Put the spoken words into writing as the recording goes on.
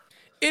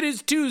It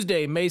is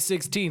Tuesday, May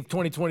 16th,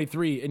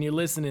 2023, and you're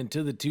listening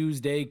to the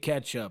Tuesday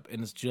Ketchup,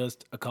 and it's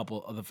just a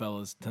couple of the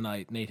fellas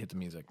tonight. Nate, hit the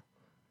music.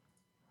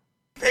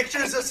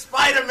 Pictures of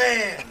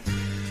Spider-Man!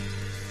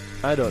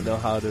 I don't know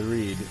how to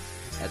read.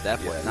 At that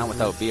point, not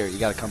without beer. You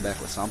gotta come back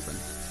with something.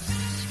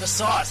 The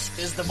sauce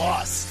is the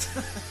boss.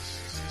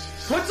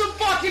 Put some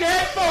fucking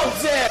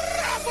headphones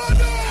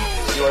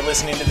in! You are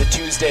listening to the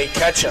Tuesday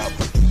Ketchup.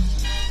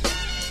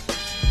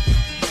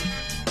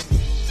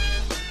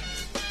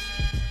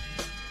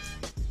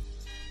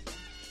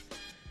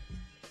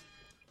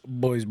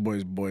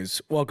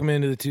 Boys. Welcome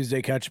into the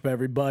Tuesday Ketchup,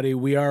 everybody.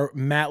 We are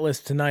Mattless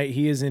tonight.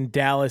 He is in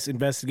Dallas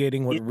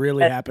investigating what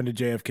really happened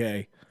to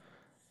JFK.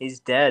 He's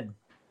dead.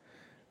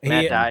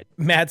 Matt died.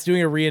 Matt's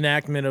doing a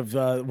reenactment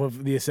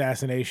of the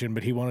assassination,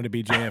 but he wanted to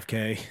be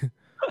JFK.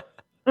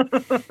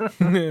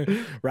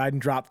 Riding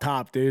drop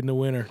top, dude, in the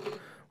winter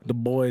with the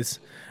boys.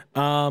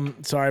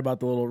 Sorry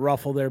about the little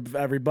ruffle there,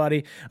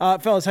 everybody.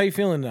 Fellas, how you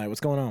feeling tonight? What's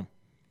going on?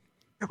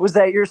 Was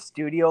that your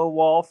studio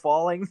wall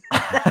falling?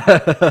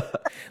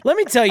 Let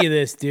me tell you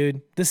this,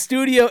 dude. The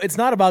studio, it's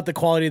not about the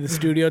quality of the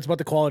studio. It's about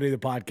the quality of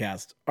the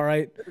podcast. All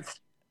right?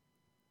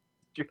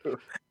 True.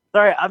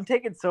 Sorry, I'm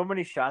taking so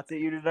many shots at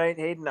you tonight,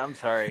 Hayden. I'm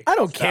sorry. I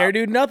don't care,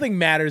 dude. Nothing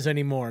matters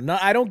anymore. No,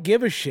 I don't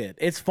give a shit.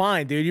 It's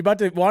fine, dude. You about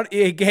to want?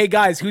 Hey,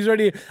 guys, who's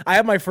ready? I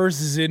have my first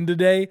Zin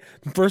today.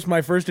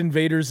 My first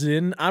Invader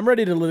Zin. I'm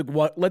ready to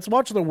look. Let's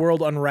watch the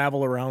world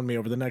unravel around me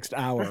over the next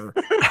hour.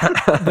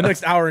 The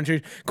next hour and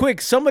change. Quick,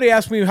 somebody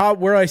ask me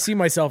where I see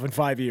myself in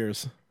 5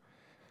 years.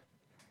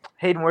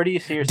 Hayden, where do you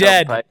see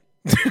yourself? Dead.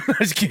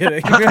 Just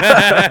kidding.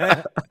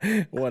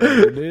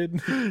 Whatever,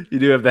 dude. You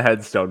do have the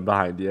headstone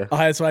behind you. Oh,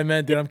 that's what I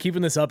meant, dude. I'm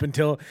keeping this up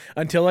until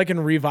I can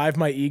revive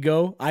my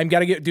ego. I'm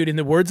gotta get, dude. In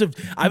the words of,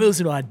 I've been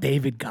listening to a lot of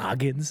David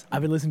Goggins.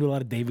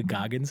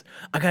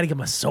 I gotta get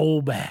my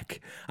soul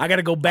back. I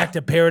gotta go back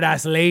to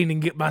Paradise Lane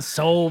and get my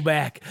soul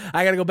back.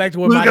 I gotta go back to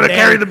where Who's gonna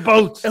carry the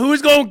boats?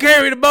 Who's gonna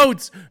carry the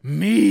boats?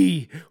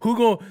 Me.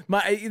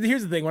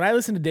 Here's the thing. When I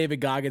listen to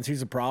David Goggins, here's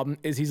the problem: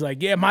 is he's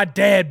like, yeah, my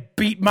dad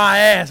beat my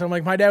ass. I'm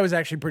like, my dad was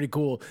actually pretty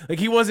cool. Like,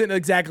 he wasn't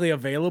exactly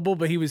available,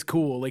 but he was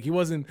cool. Like, he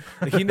wasn't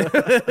like he's a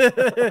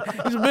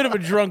bit of a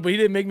drunk, but he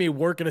didn't make me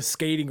work at a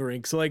skating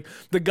rink. So, like,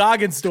 the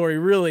Goggins story,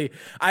 really,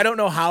 I don't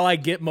know how I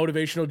get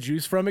motivational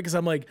juice from it, because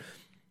I'm like,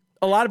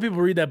 a lot of people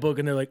read that book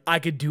and they're like, I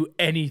could do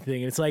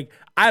anything. And it's like,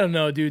 I don't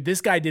know, dude.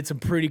 This guy did some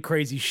pretty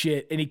crazy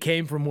shit, and he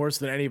came from worse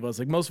than any of us.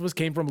 Like, most of us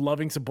came from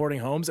loving, supporting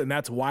homes, and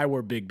that's why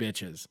we're big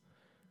bitches.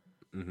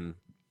 Mm-hmm.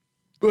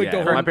 Like, yeah,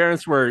 if my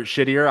parents were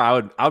shittier,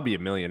 I would be a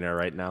millionaire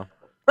right now.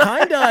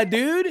 Kinda,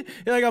 dude.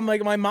 Like, I'm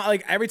like, my mom,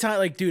 like, every time,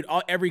 like, dude,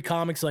 every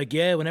comic's like,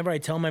 yeah, whenever I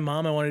tell my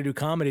mom I want to do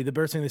comedy, the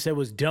first thing they said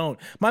was don't.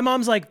 My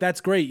mom's like, that's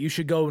great. You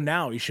should go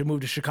now. You should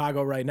move to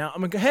Chicago right now.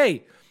 I'm like,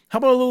 hey, how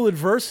about a little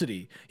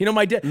adversity? You know,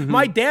 my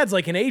dad's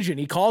like an agent.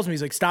 He calls me.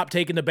 He's like, stop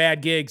taking the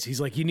bad gigs.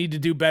 He's like, you need to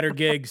do better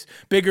gigs,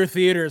 bigger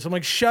theaters. I'm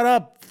like, shut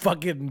up,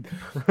 fucking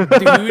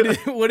dude.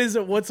 What is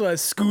it? What's a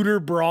Scooter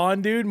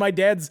Braun, dude? My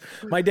dad's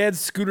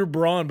Scooter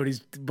Braun,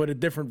 but a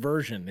different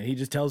version. And he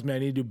just tells me I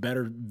need to do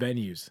better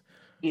venues.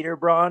 Skeeter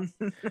Braun.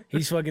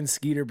 He's fucking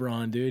Skeeter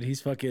Braun, dude.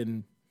 He's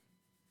fucking,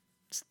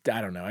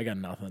 I don't know. I got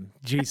nothing.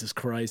 Jesus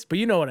Christ. But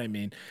you know what I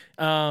mean.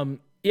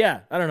 Yeah,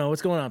 I don't know.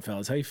 What's going on,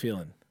 fellas? How you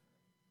feeling?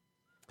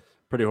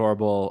 Pretty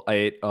horrible. I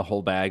ate a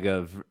whole bag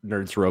of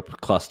Nerds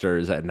Rope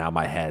clusters, and now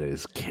my head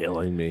is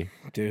killing me.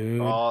 Dude.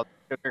 Oh,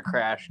 sugar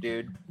crash,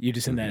 dude. You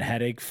just in that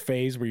headache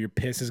phase where your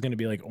piss is going to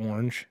be like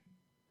orange?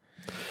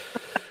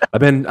 I've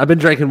been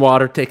drinking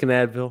water, taking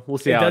Advil. We'll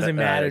see. It how doesn't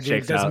matter, it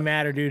dude. It doesn't out.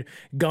 matter, dude.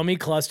 Gummy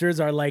clusters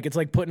are like, it's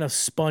like putting a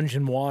sponge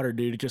in water,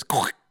 dude. It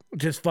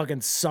just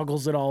fucking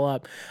suckles it all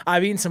up.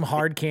 I've eaten some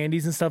hard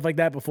candies and stuff like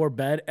that before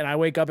bed, and I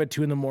wake up at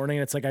 2 a.m. and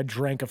it's like I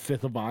drank a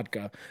fifth of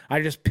vodka. I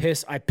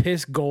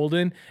piss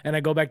golden, and I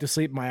go back to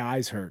sleep. My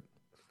eyes hurt.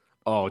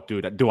 Oh,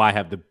 dude, do I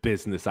have the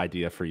business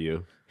idea for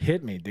you?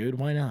 Hit me, dude.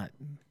 Why not?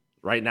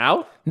 Right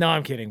now? No,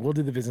 I'm kidding. We'll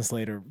do the business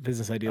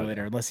idea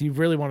later. Unless you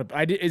really want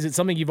to. Is it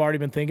something you've already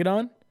been thinking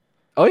on?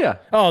 Oh, yeah.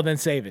 Oh, then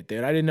save it,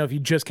 dude. I didn't know if you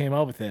just came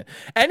up with it.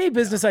 Any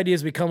business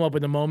ideas we come up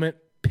with in the moment,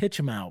 pitch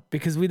them out,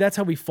 because that's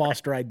how we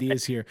foster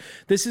ideas here.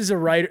 This is a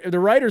writer. The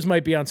writers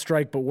might be on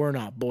strike, but we're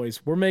not, boys.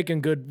 We're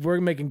making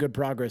good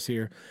progress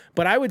here.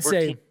 But I would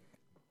say,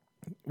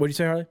 what'd you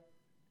say, Harley?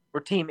 We're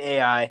Team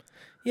AI.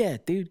 Yeah,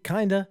 dude,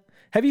 kinda.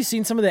 Have you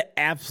seen some of the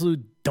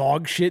absolute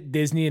dog shit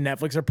Disney and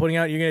Netflix are putting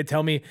out? You're going to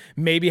tell me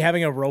maybe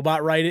having a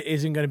robot write it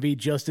isn't going to be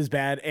just as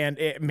bad, and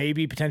it may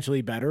be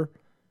potentially better?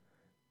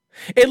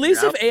 At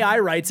least if AI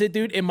writes it,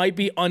 dude, it might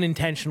be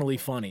unintentionally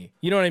funny.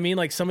 You know what I mean?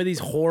 Like some of these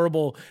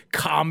horrible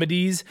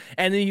comedies,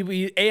 and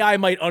then AI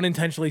might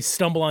unintentionally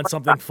stumble on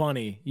something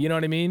funny. You know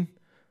what I mean?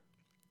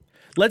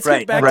 Let's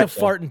get back to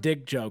fart and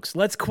dick jokes.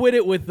 Let's quit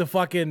it with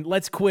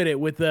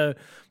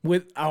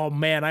oh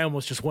man, I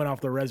almost just went off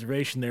the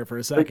reservation there for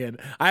a second.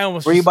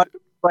 Were you about to,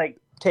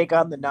 like, take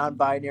on the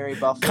non-binary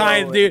buffalo.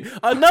 Kind, dude.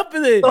 Enough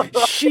of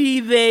the she,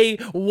 they,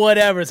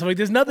 whatever. So like,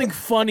 there's nothing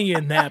funny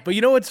in that. But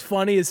you know what's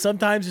funny is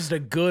sometimes just a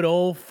good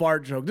old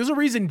fart joke. There's a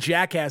reason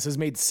Jackass has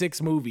made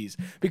 6 movies,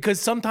 because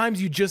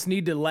sometimes you just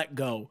need to let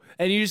go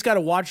and you just got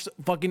to watch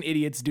fucking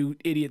idiots do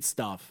idiot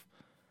stuff.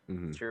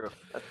 True.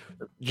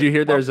 Did you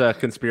hear there's a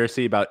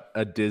conspiracy about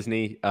a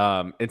Disney?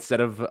 Instead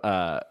of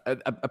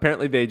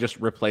apparently they just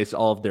replace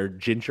all of their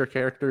ginger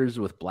characters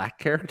with black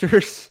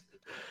characters,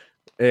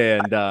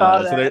 and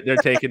so they're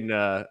taking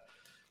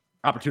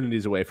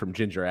opportunities away from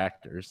ginger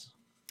actors.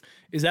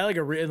 Is that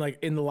like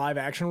in the live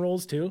action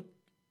roles too?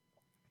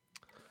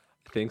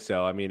 I think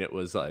so. I mean, it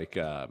was like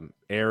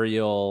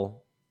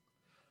Ariel.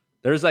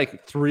 There's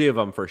like 3 of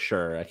them for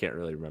sure. I can't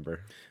really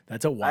remember.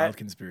 That's a wild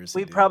conspiracy.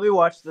 We dude. probably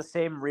watched the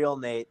same real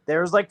Nate.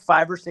 There was like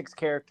 5 or 6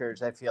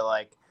 characters, I feel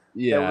like.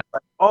 Yeah.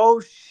 Like,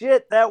 oh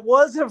shit, that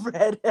was a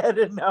redhead,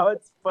 and now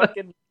it's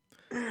fucking.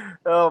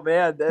 Oh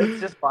man, that's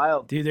just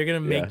wild. Dude, they're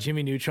gonna make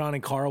Jimmy Neutron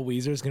and Carl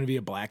Weezer is gonna be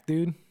a black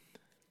dude.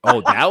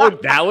 Oh,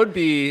 that would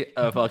be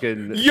a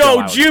fucking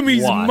Yo,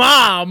 Jimmy's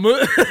mom.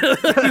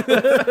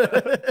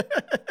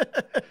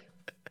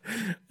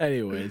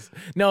 Anyways,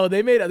 no,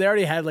 they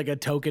already had like a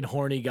token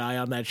horny guy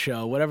on that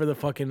show. Whatever the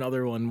fucking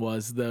other one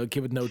was, the kid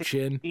with no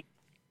chin.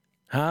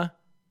 Huh?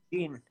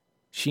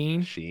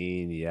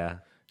 Sheen, yeah.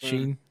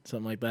 Sheen,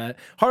 something like that.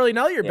 Harley,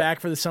 now that you're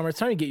back for the summer, it's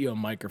time to get you a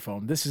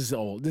microphone. This is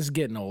old. This is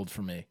getting old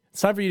for me.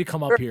 It's time for you to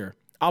come up here.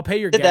 I'll pay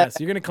your gas.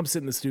 You're gonna come sit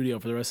in the studio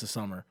for the rest of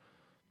summer.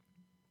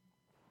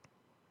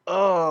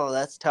 Oh,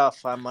 that's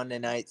tough on Monday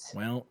nights.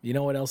 Well, you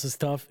know what else is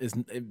tough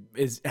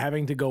is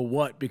having to go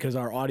what because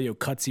our audio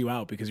cuts you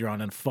out because you're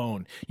on a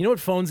phone. You know what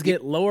phones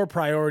get? Lower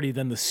priority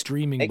than the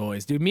streaming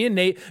boys, dude. Me and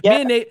Nate,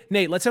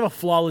 let's have a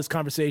flawless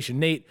conversation.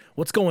 Nate,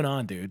 what's going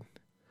on, dude?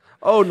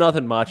 Oh,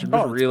 nothing much. I'm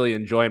just really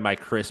enjoying my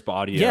crisp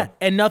audio. Yeah,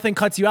 and nothing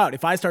cuts you out.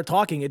 If I start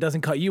talking, it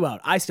doesn't cut you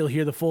out. I still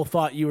hear the full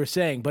thought you were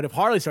saying. But if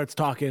Harley starts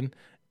talking,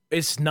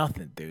 it's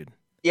nothing, dude.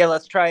 Yeah,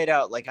 let's try it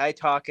out. Like I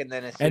talk, and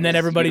then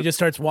everybody just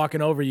starts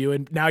walking over you,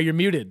 and now you're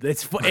muted.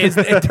 It's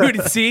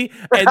dude. See,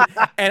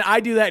 and I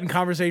do that in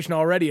conversation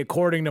already,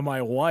 according to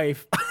my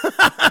wife.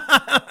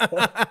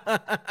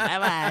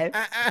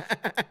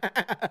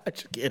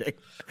 Just kidding.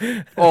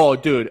 Oh,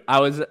 dude,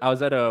 I was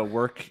at a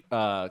work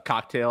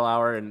cocktail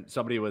hour, and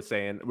somebody was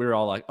saying, we were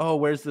all like, "Oh,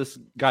 where's this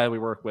guy we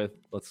work with?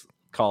 Let's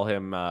call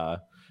him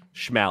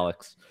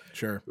Schmalix."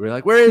 Sure. We were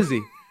like, "Where is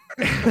he?"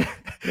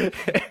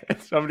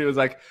 Somebody was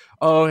like,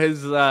 "Oh,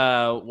 his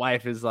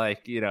wife is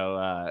like,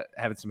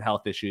 having some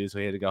health issues, so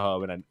he had to go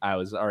home." And I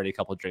was already a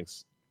couple of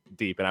drinks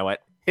deep, and I went,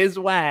 "His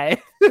wife."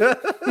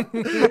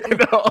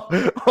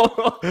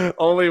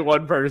 Only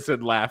one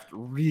person laughed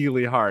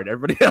really hard.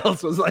 Everybody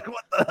else was like,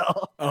 "What the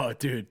hell?" Oh,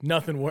 dude,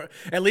 nothing worse.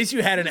 At least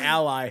you had an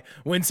ally.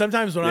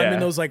 Sometimes when I'm in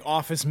those like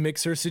office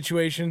mixer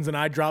situations and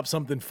I drop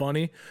something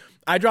funny,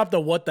 I dropped a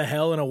what the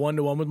hell in a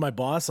 1-to-1 with my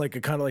boss, like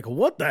a kind of like,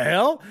 what the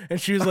hell?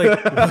 And she was like,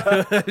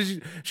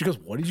 she goes,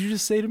 what did you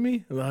just say to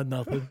me?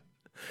 Nothing.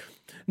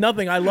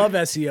 Nothing. I love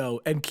SEO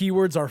and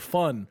keywords are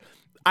fun.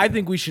 I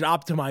think we should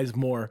optimize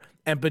more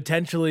and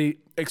potentially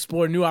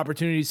explore new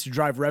opportunities to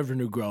drive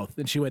revenue growth.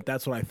 And she went,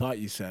 that's what I thought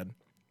you said.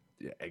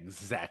 Yeah,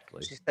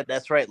 exactly. She said,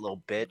 that's right,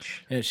 little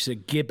bitch. Yeah, she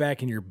said, get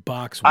back in your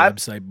box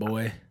website,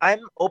 boy. I'm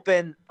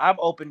open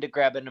to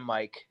grabbing a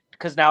mic.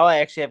 Because now I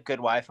actually have good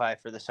Wi-Fi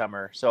for the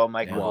summer, so I'm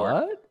like,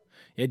 what?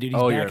 Yeah, dude,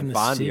 he's back in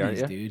the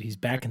cities, dude. He's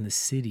back in the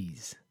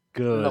cities.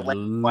 Good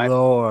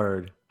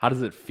Lord. How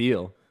does it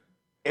feel?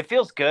 It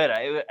feels good.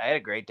 I had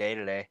a great day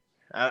today.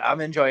 I'm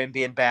enjoying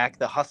being back.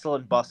 The hustle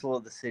and bustle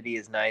of the city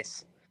is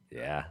nice.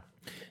 Yeah.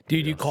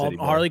 Dude,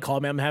 Harley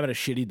called me. I'm having a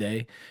shitty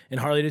day. And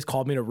Harley just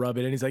called me to rub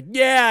it in. He's like,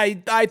 yeah,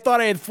 I thought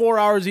I had 4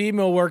 hours of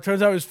email work.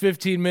 Turns out it was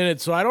 15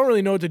 minutes. So I don't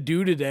really know what to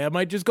do today. I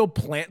might just go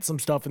plant some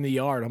stuff in the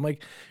yard. I'm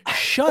like,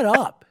 shut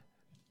up.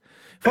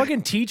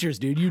 Fucking teachers,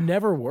 dude. You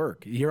never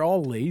work. You're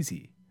all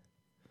lazy.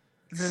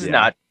 This is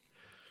not.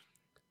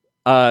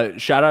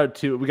 Shout out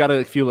to, we got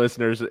a few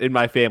listeners in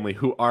my family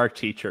who are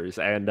teachers.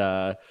 And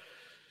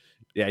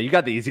yeah, you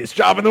got the easiest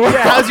job in the world.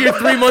 Yeah, how's your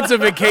 3 months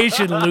of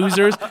vacation,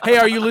 losers? Hey,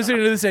 are you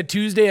listening to this at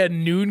Tuesday at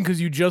noon because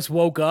you just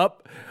woke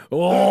up?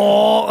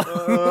 Oh.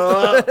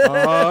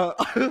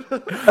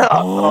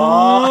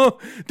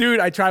 Dude,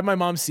 I tried my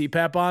mom's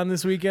CPAP on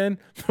this weekend.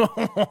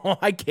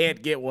 I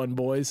can't get one,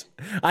 boys.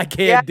 I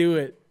can't do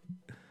it.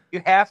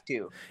 You have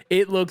to.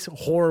 It looks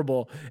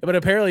horrible. But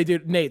apparently,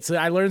 dude, Nate, so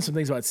I learned some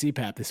things about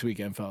CPAP this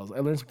weekend, fellas. I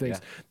learned some things.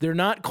 Yeah. They're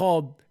not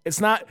called,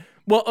 it's not,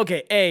 well,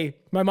 okay,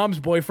 my mom's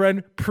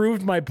boyfriend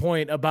proved my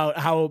point about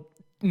how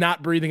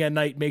not breathing at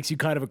night makes you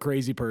kind of a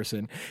crazy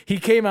person. He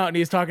came out and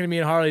he was talking to me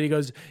and Harley and he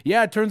goes,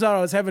 yeah, it turns out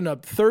I was having a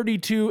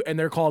 32 and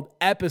they're called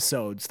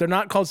episodes. They're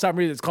not called stop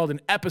breathing. It's called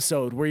an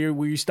episode where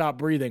you stop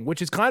breathing,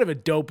 which is kind of a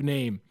dope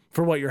name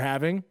for what you're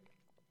having.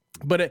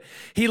 But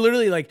he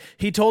literally, like,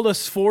 he told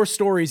us 4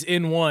 stories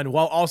in one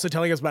while also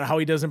telling us about how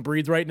he doesn't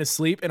breathe right in his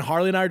sleep. And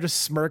Harley and I are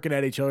just smirking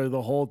at each other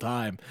the whole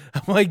time.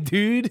 I'm like,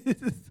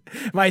 dude,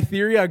 my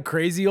theory on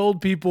crazy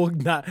old people,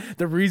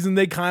 the reason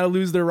they kind of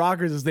lose their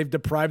rockers is they've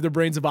deprived their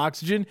brains of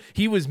oxygen.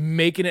 He was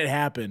making it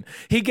happen.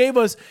 He gave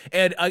us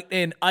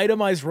an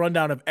itemized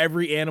rundown of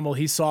every animal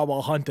he saw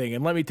while hunting.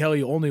 And let me tell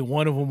you, only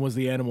one of them was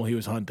the animal he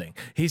was hunting.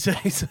 He said,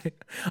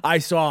 I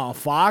saw a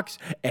fox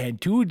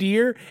and 2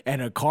 deer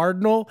and a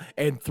cardinal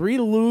and 3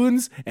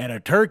 loons and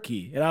a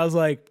turkey. And I was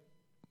like,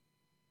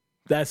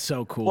 that's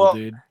so cool,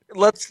 dude.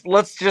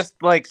 Let's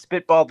just like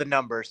spitball the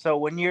number. So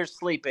when you're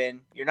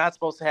sleeping, you're not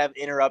supposed to have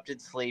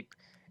interrupted sleep.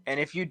 And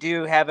if you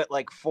do have it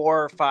like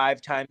 4 or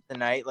 5 times a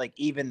night, like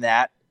even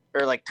that,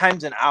 or like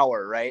times an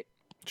hour, right?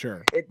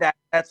 Sure.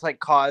 That's like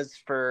cause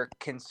for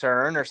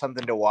concern or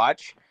something to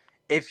watch.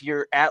 If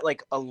you're at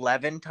like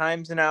 11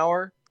 times an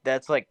hour,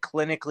 that's like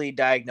clinically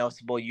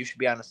diagnosable. You should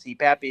be on a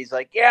CPAP. He's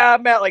like, yeah,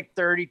 I'm at like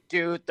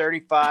 32,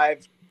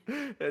 35.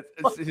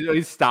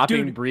 He's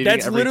stopping breathing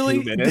that's every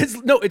literally 2 minutes.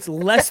 It's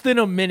less than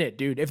a minute,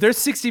 dude. If there's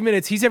 60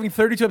 minutes, he's having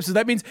 32 episodes.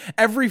 That means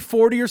every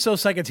 40 or so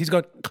seconds he's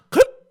going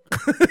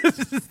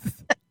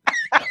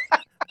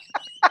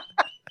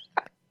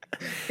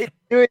He's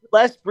doing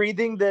less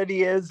breathing than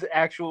he is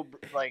actual,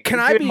 like, Can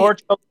he's I doing be- more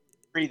trouble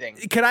breathing.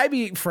 Can I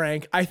be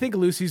frank? I think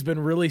Lucy's been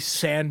really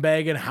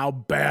sandbagging how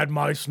bad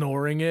my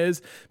snoring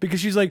is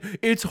because she's like,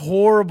 it's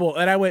horrible.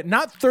 And I went,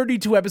 not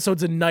 32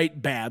 episodes a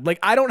night bad. Like,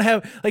 I don't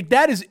have, like,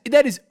 that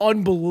is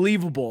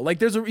unbelievable. Like,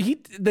 there's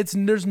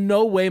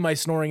no way my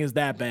snoring is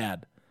that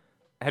bad.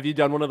 Have you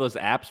done one of those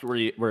apps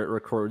where it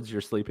records your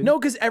sleeping? No,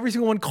 because every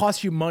single one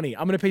costs you money.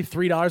 I'm going to pay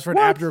 $3 for an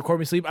app to record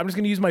me sleep. I'm just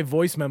going to use my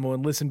voice memo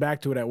and listen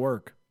back to it at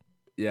work.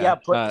 Yeah,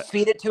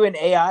 feed it to an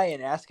AI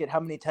and ask it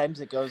how many times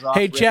it goes off.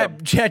 Hey, Chat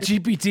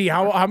GPT,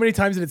 how many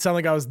times did it sound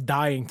like I was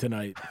dying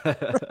tonight?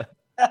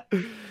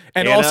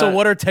 And also,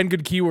 what are 10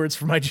 good keywords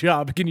for my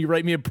job? Can you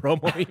write me a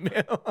promo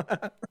email?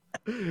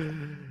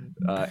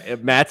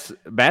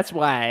 Matt's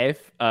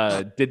wife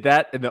did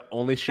that, and the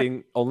only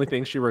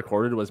thing she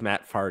recorded was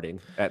Matt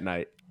farting at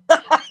night.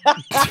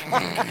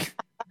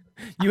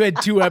 You had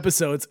 2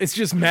 episodes. It's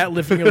just Matt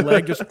lifting a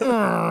leg, just.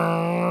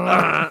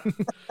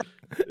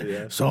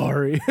 Yeah.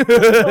 Sorry.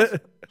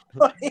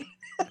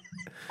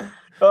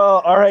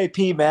 Oh,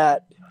 R.I.P.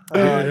 Matt.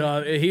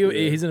 No,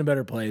 he's in a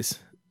better place.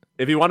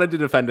 If he wanted to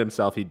defend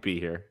himself, he'd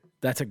be here.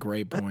 That's a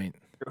great point.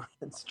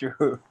 It's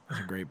true.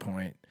 That's a great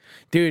point,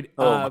 dude.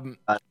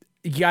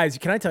 You guys,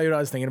 can I tell you what I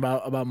was thinking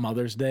about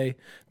Mother's Day?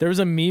 There was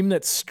a meme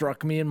that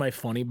struck me in my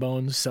funny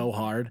bones so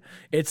hard.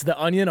 It's the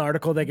Onion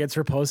article that gets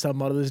reposted on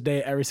Mother's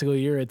Day every single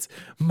year. It's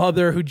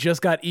mother who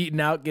just got eaten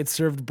out gets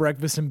served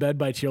breakfast in bed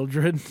by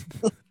children.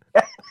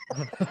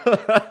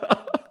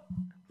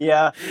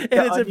 Yeah. And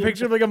it's a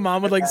picture of like a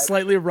mom with like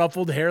slightly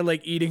ruffled hair,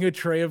 like eating a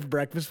tray of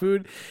breakfast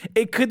food.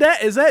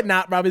 Is that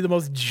not probably the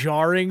most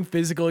jarring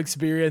physical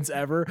experience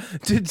ever?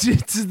 To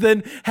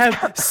then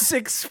have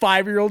 6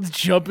 5-year-olds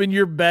jump in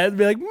your bed and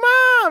be like,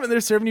 Mom, and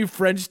they're serving you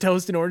French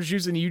toast and orange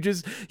juice, and you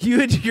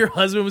and your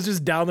husband was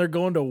just down there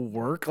going to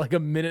work like a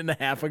minute and a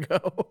half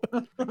ago.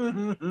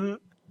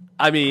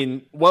 I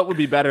mean, what would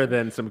be better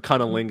than some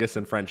cunnilingus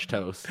and French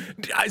toast?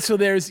 So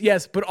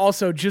but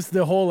also just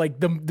the whole like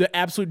the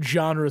absolute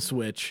genre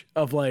switch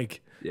of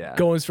like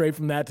going straight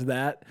from that to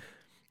that,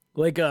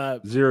 like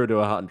 0 to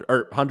 100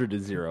 or 100 to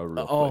 0.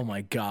 Real quick.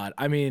 My God!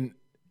 I mean,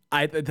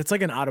 that's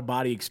like an out of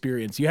body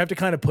experience. You have to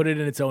kind of put it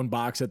in its own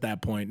box at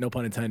that point. No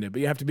pun intended.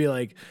 But you have to be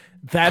like,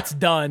 that's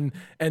done,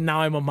 and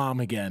now I'm a mom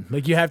again.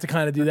 Like you have to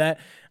kind of do that.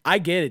 I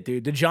get it,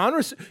 dude. The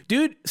genre,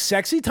 dude,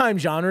 sexy time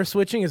genre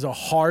switching is a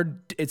hard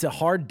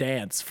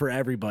dance for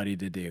everybody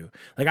to do.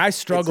 Like I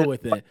struggle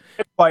with it.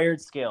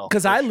 Acquired skill.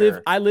 Because I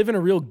live in a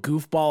real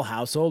goofball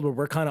household where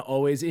we're kind of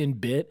always in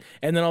bit,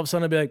 and then all of a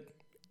sudden I'll be like,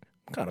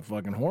 I'm kind of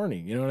fucking horny,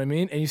 you know what I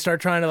mean? And you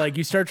start trying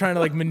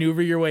to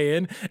maneuver your way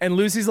in. And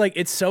Lucy's like,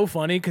 it's so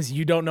funny because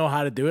you don't know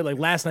how to do it. Like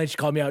last night she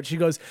called me out. She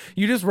goes,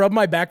 you just rub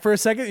my back for a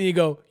second, and you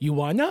go, you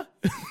wanna?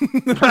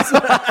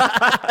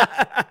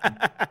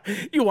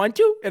 You want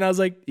to? And I was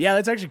like, yeah,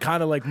 that's actually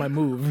kind of like my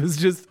move. It's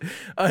just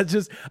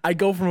I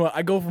go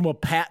from a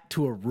pat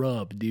to a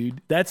rub,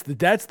 dude. That's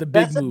the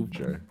big move.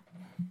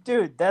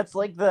 Dude, that's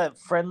like the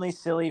friendly,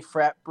 silly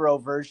frat bro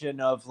version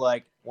of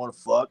like, want to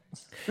fuck?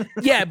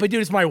 Yeah, but dude,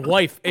 it's my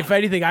wife. If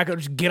anything, I could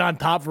just get on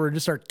top of her and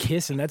just start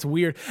kissing. That's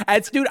weird.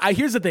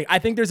 Here's the thing. I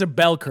think there's a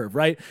bell curve,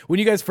 right? When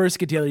you guys first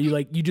get together,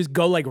 you just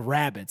go like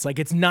rabbits. Like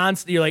it's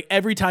you're like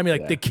every time you're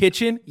like the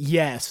kitchen,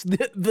 yes.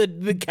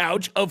 The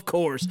couch, of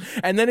course.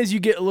 And then as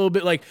you get a little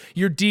bit like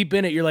you're deep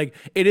in it, you're like,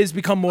 it has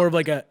become more of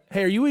like a,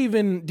 hey,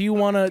 do you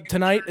want to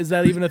tonight? Is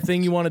that even a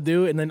thing you want to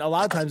do? And then a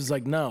lot of times it's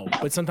like, no.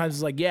 But sometimes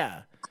it's like,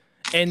 yeah.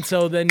 And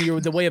so then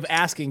the way of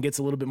asking gets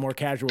a little bit more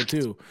casual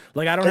too.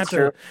 Like I don't have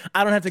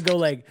to go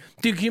like,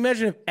 dude, can you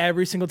imagine if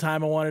every single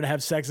time I wanted to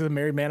have sex with a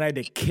married man, I had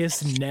to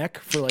kiss neck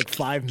for like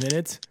 5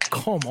 minutes?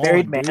 Come on,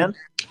 married dude. man?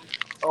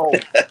 Oh,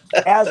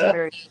 as a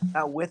married,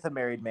 not with a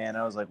married man.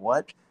 I was like,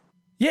 what?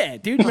 Yeah,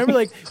 dude. Remember,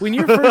 like when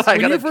you're first, I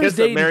when gotta you're first kiss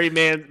dating, a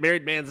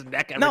married man's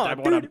neck every time I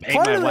want to bang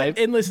part my of the- wife.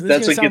 And listen, this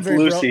That's is gonna what sound gets very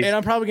bro, Lucy. and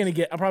I'm probably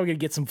gonna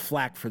get some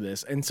flack for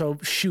this. And so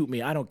shoot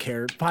me, I don't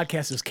care.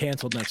 Podcast is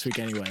canceled next week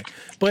anyway.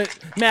 But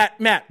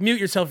Matt, mute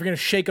yourself. You're gonna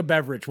shake a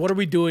beverage. What are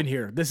we doing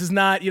here? This is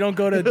not. You don't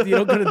go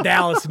to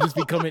Dallas and just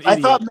become an idiot.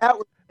 I thought Matt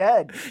was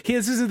dead.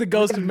 This is the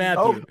ghost of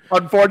Matthew.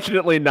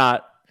 Unfortunately,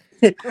 not.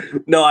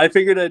 No, I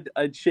figured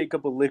I'd shake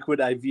up a liquid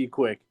IV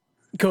quick.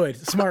 Good,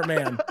 smart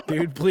man,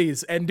 dude.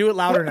 Please, and do it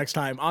louder next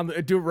time.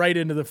 Do it right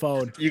into the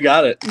phone. You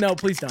got it. No,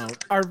 please don't.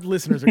 Our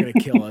listeners are gonna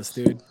kill us,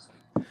 dude.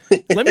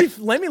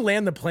 Let me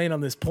land the plane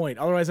on this point.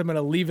 Otherwise, I'm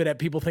gonna leave it at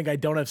people think I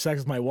don't have sex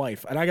with my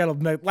wife, and I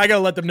gotta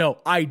let them know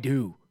I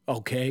do.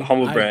 Okay,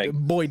 Humble brag.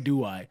 Boy,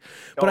 do I.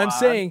 But I'm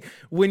saying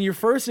when you're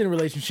first in a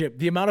relationship,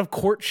 the amount of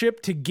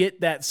courtship to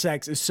get that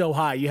sex is so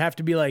high. You have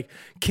to be like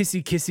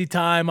kissy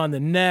time on the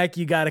neck.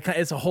 You gotta.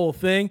 It's a whole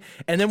thing.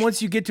 And then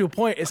once you get to a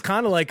point, it's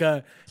kind of like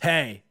a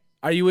hey.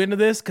 Are you into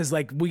this? Because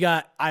like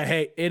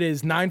it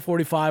is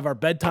 9:45. Our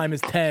bedtime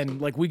is 10.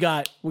 Like we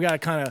got to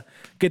kind of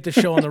get the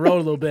show on the road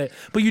a little bit.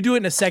 But you do it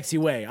in a sexy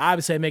way.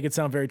 Obviously, I make it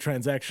sound very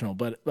transactional,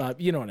 but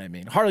you know what I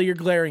mean. Harley, you're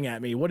glaring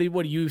at me. What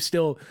do you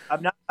still?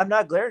 I'm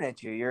not glaring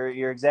at you.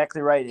 You're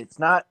exactly right. It's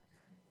not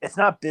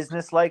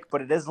business-like,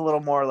 but it is a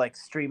little more like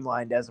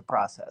streamlined as a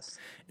process.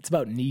 It's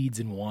about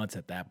needs and wants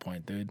at that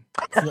point, dude.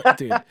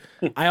 Dude,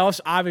 I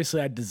also obviously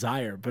I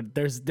desire, but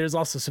there's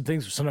also some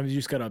things where sometimes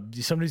you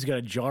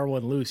gotta jar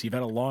one loose. You've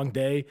had a long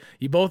day.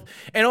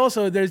 And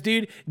also there's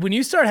when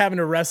you start having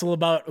to wrestle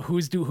about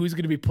who's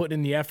gonna be putting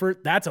in the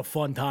effort. That's a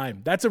fun time.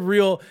 That's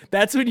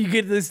when you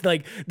get this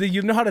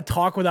you know how to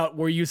talk without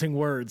we're using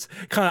words,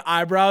 kind of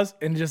eyebrows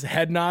and just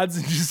head nods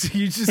and just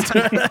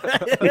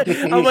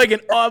I'm like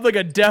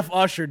a deaf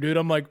usher, dude.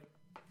 I'm like.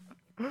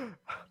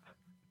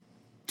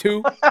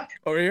 2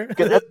 over here.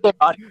 That's good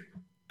audio.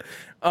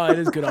 It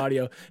is good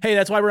audio. Hey,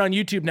 that's why we're on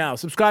YouTube now.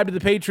 Subscribe to the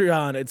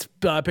Patreon. It's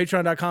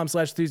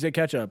patreon.com/Tuesday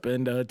Ketchup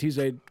and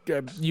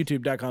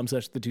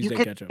YouTube.com/the Tuesday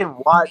Ketchup. You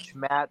can watch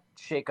Matt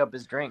shake up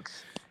his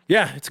drinks.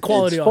 Yeah, it's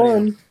quality It's audio.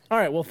 fun. All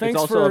right, well, thanks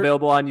It's also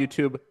available on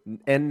YouTube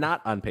and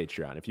not on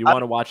Patreon. If you want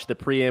to watch the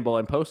preamble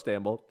and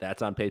postamble,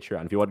 that's on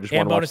Patreon. If you want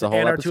to watch the whole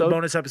and our episode, 2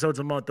 bonus episodes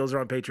a month, those are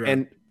on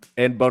Patreon.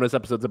 and bonus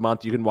episodes a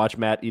month, you can watch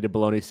Matt eat a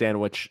bologna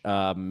sandwich.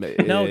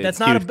 No, that's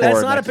not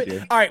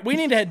a. All right, we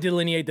need to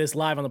delineate this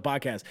live on the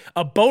podcast.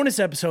 A bonus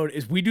episode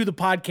is we do the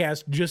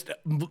podcast just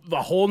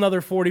a whole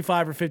nother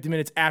 45 or 50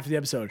 minutes after the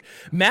episode.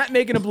 Matt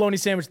making a bologna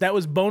sandwich, that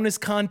was bonus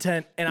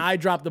content, and I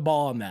dropped the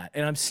ball on that.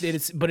 And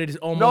but it is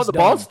almost No, the done.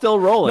 ball's still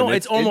rolling. No,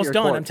 it's in almost your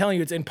done. court. I'm telling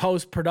you, it's in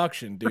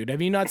post-production, dude.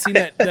 Have you not seen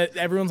that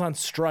everyone's on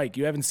strike?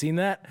 You haven't seen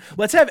that?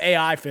 Let's have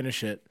AI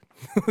finish it.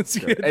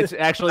 It's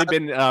actually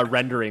been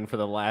rendering for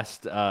the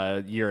last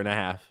year and a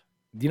half.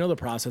 Do you know the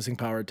processing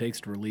power it takes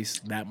to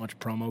release that much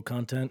promo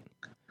content?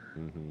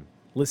 Mm-hmm.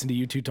 Listen to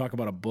you two talk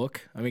about a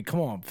book. I mean,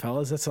 come on,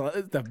 fellas.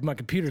 My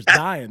computer's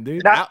dying,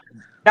 dude. Not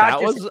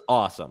That just was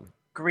awesome.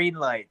 green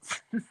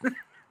lights.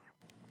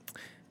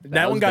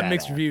 That one was got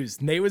mixed badass.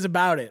 reviews. Nate was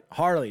about it.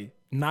 Harley,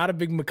 not a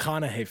big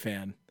McConaughey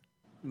fan.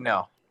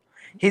 No.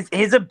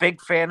 He's a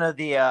big fan of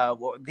the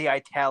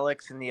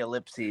italics and the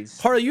ellipses.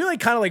 Harley, you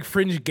kind of like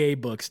fringe gay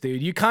books,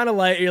 dude.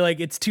 You're like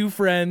it's two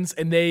friends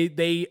and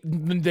they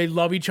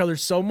love each other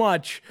so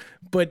much,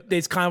 but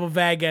it's kind of a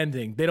vague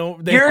ending.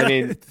 I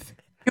mean,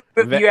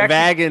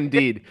 vague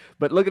indeed.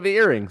 But look at the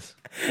earrings.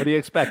 What do you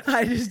expect?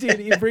 I just did.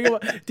 You bring them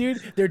up.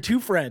 Dude, they're two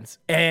friends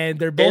and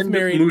they're both And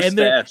married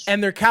mustache.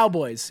 and they're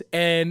cowboys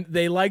and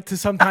they like to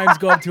sometimes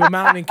go up to a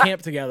mountain and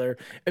camp together,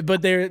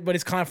 but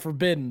it's kind of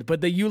forbidden.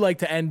 But you like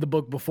to end the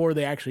book before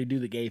they actually do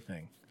the gay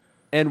thing.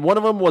 And one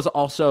of them was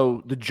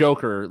also the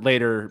Joker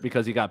later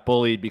because he got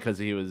bullied because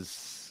he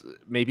was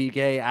maybe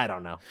gay. I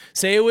don't know.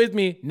 Say it with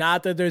me.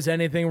 Not that there's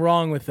anything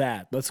wrong with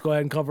that. Let's go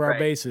ahead and cover our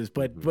bases.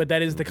 But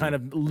that is the kind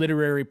of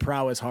literary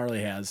prowess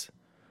Harley has.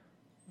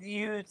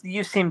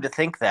 You seem to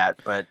think that,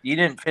 but you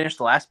didn't finish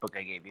the last book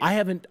I gave you. I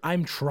haven't.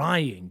 I'm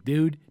trying,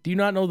 dude. Do you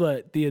not know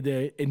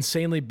the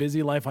insanely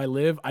busy life I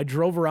live? I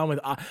drove around with.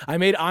 I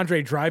made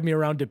Andre drive me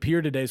around De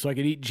Pere today so I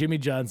could eat Jimmy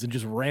John's and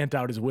just rant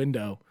out his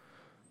window.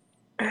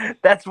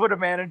 That's what a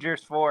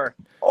manager's for.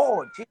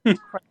 Oh, Jesus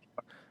Christ.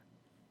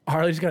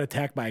 Harley just got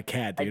attacked by a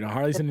cat, dude.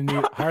 Harley's in a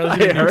new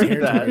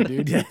territory,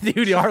 dude. Yeah,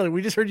 dude, Harley,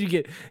 we just heard you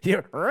get you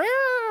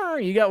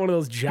got one of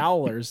those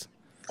jowlers.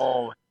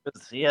 Oh,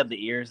 he had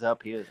the ears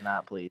up. He was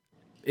not pleased.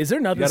 Is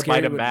there nothing gotta bite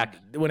scary him back.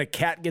 when a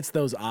cat gets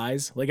those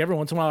eyes? Like every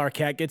once in a while, our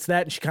cat gets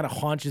that, and she kind of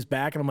haunches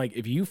back, and I'm like,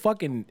 if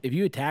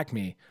you attack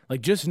me,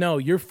 like just know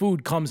your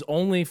food comes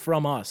only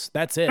from us.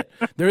 That's it.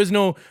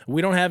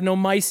 We don't have no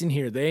mice in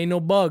here. There ain't no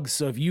bugs.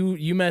 So if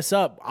you mess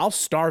up, I'll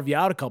starve you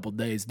out a couple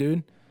days,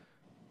 dude.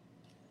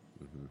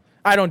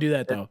 I don't do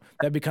that though.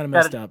 That'd be kind of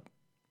messed up.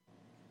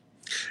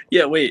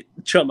 Yeah, wait,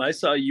 Chum, I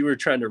saw you were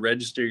trying to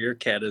register your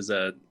cat as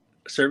a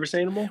service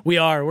animal?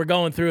 We're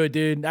going through it,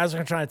 dude. That's what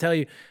I'm trying to tell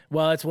you.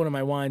 Well, that's one of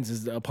my wines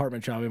is the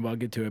apartment shopping, but I'll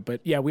get to it.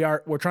 But yeah,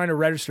 we're trying to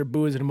register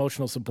Boo as an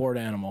emotional support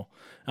animal.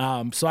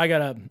 So I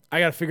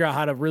gotta figure out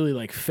how to really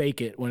like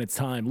fake it when it's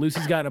time.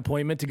 Lucy's got an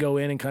appointment to go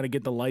in and kind of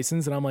get the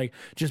license, and I'm like,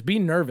 just be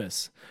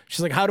nervous.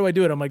 She's like, how do I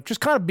do it? I'm like,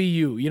 just kind of be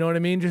you. You know what I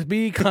mean? Just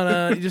be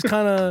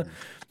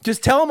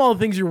just tell them all the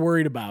things you're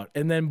worried about,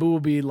 and then Boo will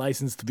be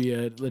licensed to be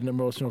an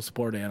emotional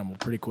support animal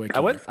pretty quick. I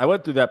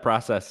went through that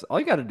process.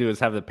 All you got to do is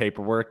have the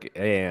paperwork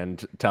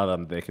and tell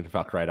them they can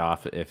fuck right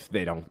off if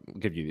they don't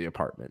give you the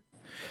apartment.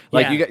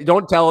 Like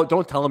don't tell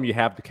them you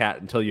have the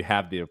cat until you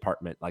have the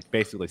apartment like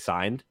basically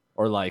signed,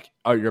 or like,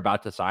 oh, you're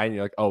about to sign.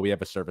 You're like, oh, we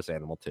have a service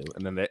animal too,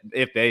 and then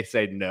if they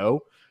say no,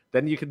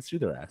 then you can sue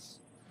their ass.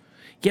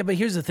 Yeah, but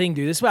here's the thing,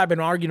 dude. This is why I've been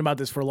arguing about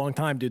this for a long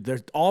time, dude.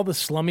 There's all the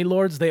slummy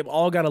lords. They've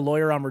all got a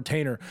lawyer on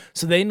retainer.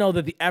 So they know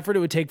that the effort it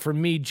would take for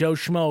me, Joe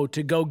Schmo,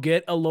 to go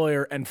get a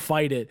lawyer and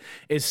fight it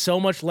is so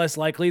much less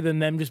likely than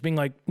them just being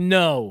like,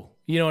 no.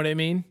 You know what I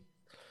mean?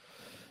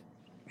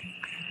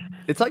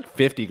 It's like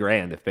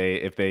 $50,000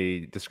 if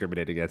they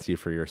discriminate against you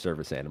for your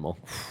service animal.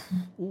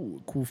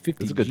 Ooh, cool.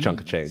 50. It's a good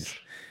chunk of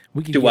change.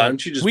 Why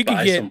don't you just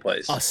buy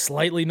someplace? A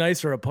slightly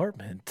nicer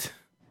apartment.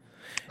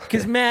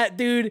 Because, Matt,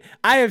 dude,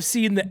 I have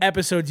seen the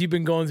episodes you've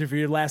been going through for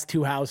your last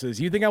two houses.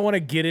 You think I want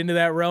to get into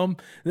that realm?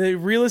 The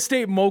real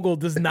estate mogul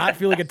does not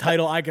feel like a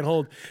title I can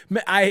hold.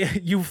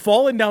 You've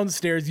fallen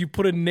downstairs. You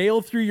put a nail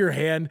through your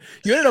hand.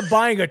 You ended up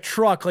buying a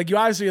truck. Like, you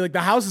obviously, like,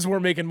 the houses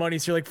weren't making money,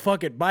 so you're like,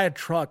 fuck it, buy a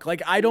truck.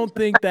 Like, I don't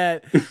think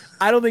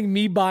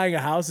me buying a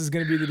house is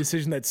going to be the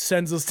decision that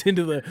sends us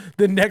into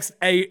the next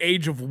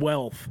age of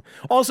wealth.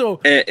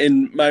 Also,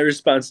 and my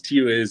response to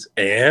you is,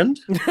 and?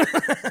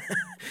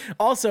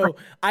 Also,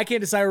 I can't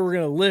decide where we're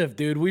gonna live,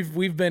 dude.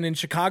 We've been in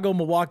Chicago,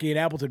 Milwaukee, and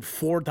Appleton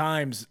 4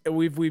 times.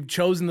 We've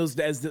chosen those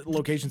as the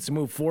locations to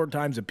move 4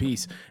 times a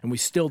piece, and we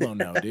still don't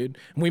know, dude.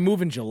 And we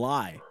move in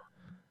July.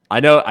 I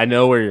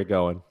know where you're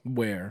going.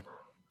 Where?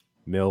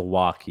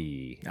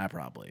 Milwaukee.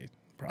 Probably,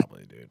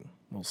 dude.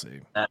 We'll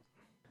see.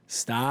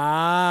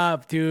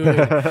 Stop, dude.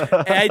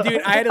 Hey,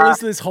 dude, I had to listen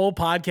to this whole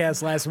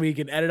podcast last week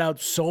and edit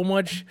out so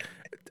much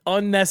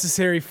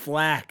unnecessary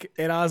flack,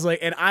 and I was like,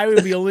 and I would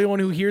be the only one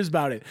who hears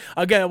about it.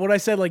 Again, what I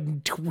said like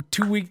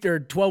 2 weeks or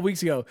 12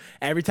 weeks ago,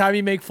 every time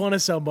you make fun of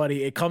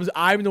somebody,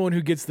 I'm the one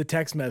who gets the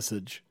text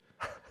message.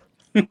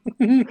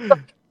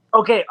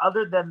 Okay,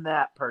 other than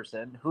that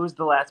person, who's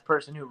the last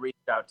person who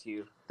reached out to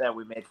you that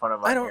we made fun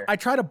of on here? I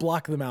try to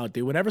block them out,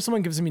 dude. Whenever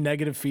someone gives me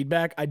negative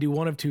feedback, I do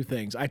one of 2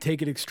 things. I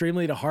take it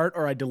extremely to heart,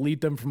 or I delete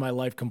them from my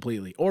life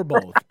completely, or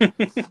both.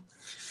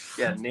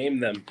 Yeah, name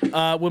them.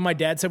 When my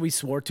dad said we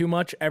swore too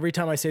much, every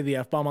time I say the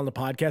F-bomb on the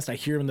podcast, I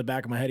hear him in the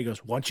back of my head. He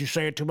goes, once you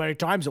say it too many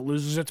times, it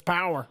loses its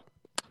power.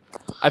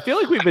 I feel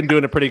like we've been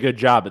doing a pretty good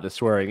job at the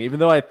swearing. Even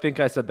though I think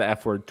I said the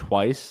F word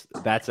twice,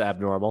 that's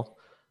abnormal.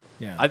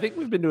 Yeah, I think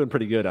we've been doing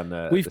pretty good on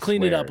the. We've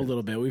cleaned it up a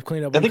little bit. We've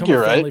cleaned up. I think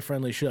you're right.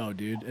 Family-friendly show,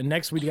 dude. And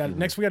next we got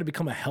to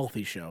become a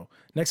healthy show.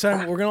 Next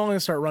time we're only gonna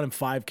start running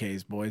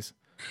 5Ks, boys.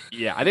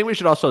 Yeah, I think we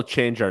should also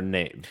change our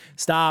name.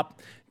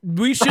 Stop.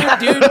 We should,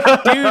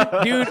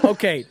 dude.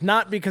 Okay,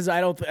 not because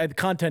I don't. The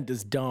content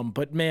is dumb,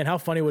 but man, how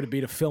funny would it be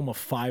to film a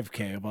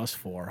 5K of us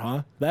 4?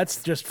 Huh?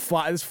 That's just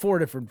 5. There's 4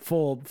 different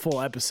full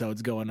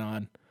episodes going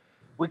on.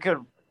 We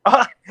could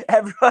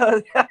have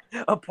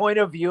a point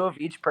of view of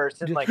each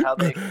person, like how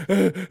they.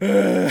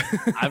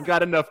 I've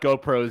got enough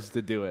GoPros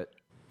to do it.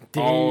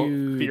 Dude. All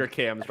fear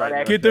cams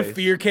right. Get the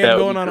fear cam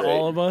going on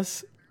all of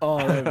us. Oh,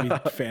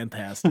 that'd be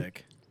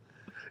fantastic.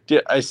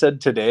 Dude, I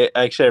said today,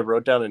 actually, I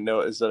wrote down a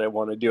note is that I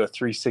want to do a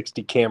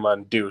 360 cam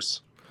on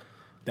Deuce.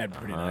 That'd be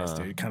pretty nice,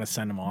 dude. Kind of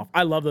send them off.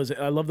 I love those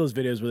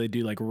videos where they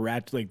do like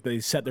they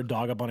set their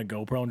dog up on a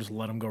GoPro and just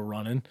let them go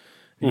running.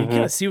 And you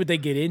kind of see what they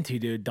get into,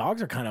 dude.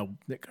 Dogs are kind of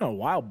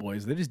wild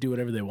boys. They just do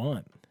whatever they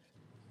want.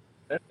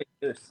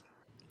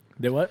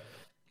 They what?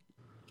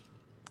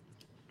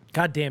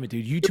 God damn it,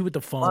 dude. You two with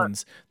the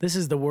phones. This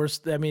is the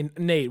worst. I mean,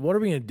 Nate, what are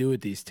we going to do with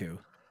these two?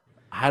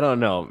 I don't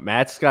know.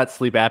 Matt's got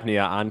sleep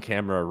apnea on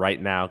camera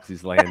right now because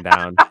he's laying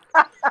down.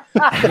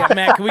 Yeah,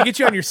 Matt, can we get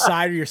you on your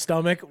side or your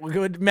stomach?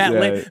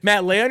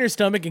 Matt, lay on your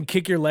stomach and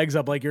kick your legs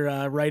up like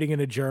you're writing in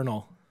a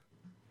journal.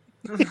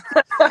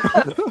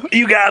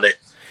 You got it.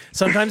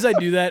 Sometimes I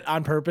do that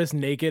on purpose,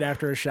 naked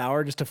after a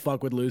shower, just to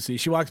fuck with Lucy.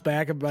 She walks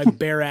back and my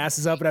bare ass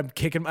is up, and I'm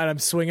kicking and I'm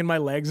swinging my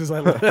legs as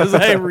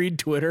I read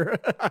Twitter.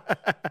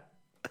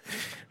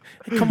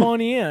 Come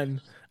on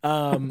in.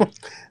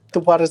 The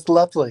water's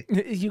lovely.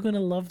 You're gonna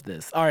love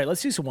this. All right,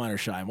 let's do some wine or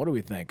shine. What do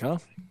we think, huh?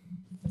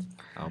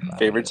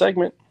 Favorite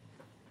segment.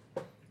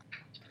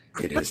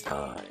 It is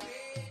time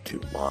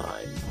to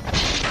wine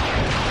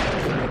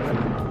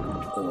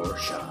or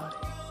shine.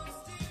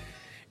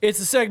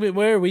 It's a segment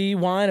where we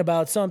whine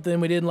about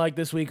something we didn't like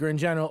this week or in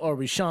general, or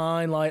we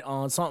shine light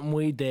on something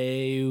we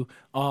do.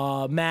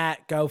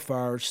 Matt, go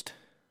first.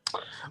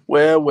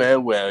 Well,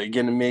 you're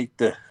gonna make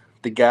the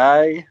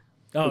guy.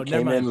 Oh,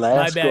 never mind.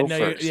 Last My bad. go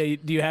first.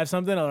 Do you have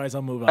something? Otherwise,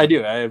 I'll move on. I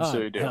do. I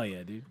absolutely do. Hell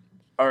yeah, dude.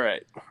 All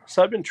right.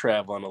 So I've been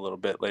traveling a little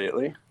bit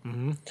lately.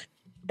 Mm-hmm.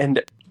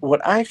 And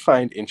what I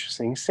find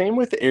interesting, same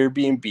with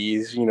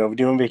Airbnbs,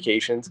 doing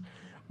vacations,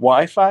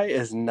 Wi-Fi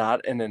is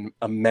not an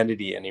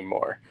amenity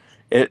anymore.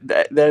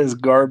 That is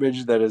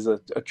garbage. That is a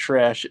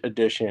trash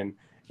addition.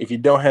 If you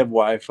don't have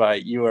Wi-Fi,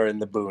 you are in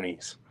the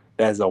boonies.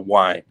 That is a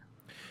wine.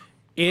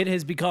 It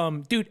has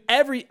become, dude.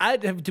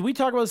 Did we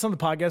talk about this on the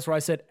podcast where I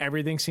said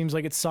everything seems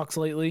like it sucks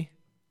lately?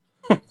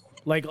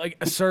 like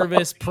a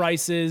service,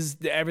 prices,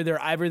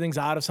 everything's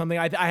out of something.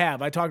 I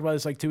talked about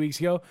this like 2 weeks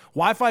ago.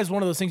 Wi-Fi is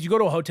one of those things. You go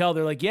to a hotel,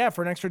 they're like, yeah,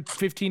 for an extra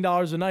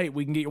 $15 a night,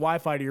 we can get your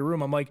Wi-Fi to your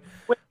room. I'm like,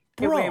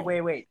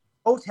 wait.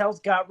 Hotels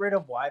got rid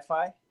of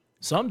Wi-Fi?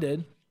 Some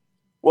did.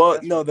 Well,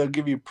 no, they'll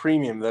give you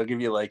premium. They'll give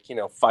you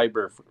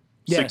fiber for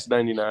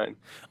 $6.99.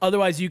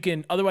 Otherwise, you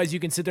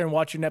can sit there and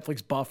watch your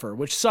Netflix buffer,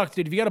 which sucks,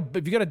 dude. If you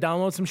gotta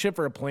download some shit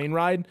for a plane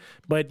ride,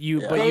 but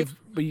you've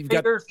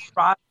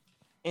got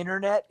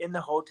internet in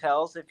the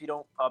hotels if you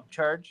don't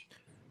upcharge.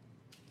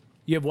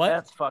 You have what?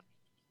 That's fucking.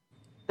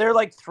 They're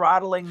like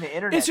throttling the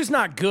internet. It's just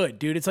not good,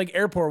 dude. It's like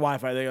airport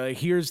Wi-Fi. They're like,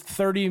 here's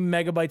 30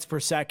 megabytes per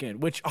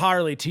second, which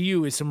Harley to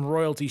you is some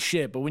royalty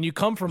shit. But when you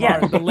come from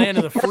the land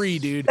of the free,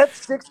 dude,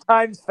 that's 6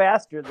 times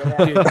faster than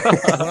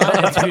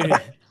that.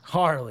 Dude,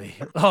 Harley.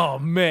 Oh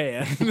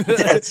man.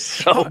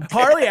 So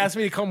Harley asked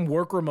me to come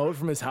work remote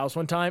from his house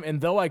one time,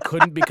 and though I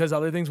couldn't because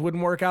other things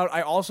wouldn't work out,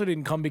 I also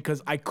didn't come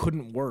because I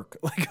couldn't work.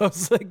 Like I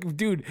was like,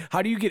 dude,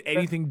 how do you get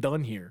anything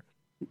done here?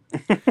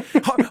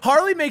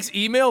 Harley makes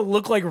email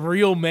look like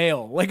real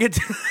mail. Like it's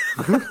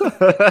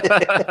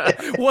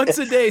once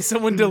a day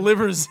someone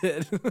delivers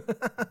it.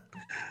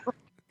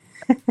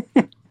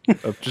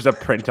 Just a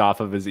print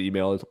off of his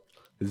email,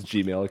 his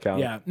Gmail account.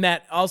 Yeah,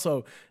 Matt,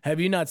 also, have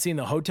you not seen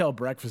the hotel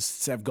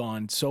breakfasts have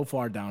gone so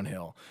far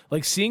downhill?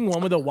 Like seeing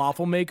one with a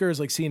waffle maker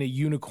is like seeing a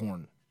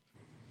unicorn.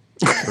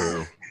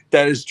 True.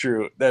 That is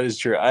true.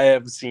 I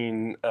have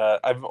seen.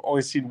 I've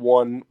only seen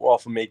one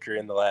waffle maker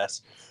in the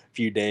last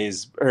few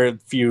days or a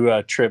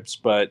few trips,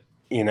 but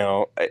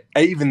I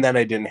even then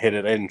I didn't hit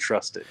it. I didn't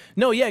trust it.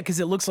 No, yeah, because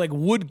it looks like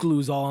wood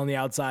glue's all on the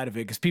outside of it.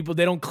 Because people,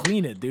 they don't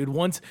clean it, dude.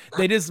 Once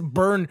they just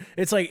burn,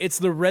 it's like it's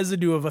the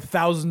residue of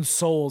 1,000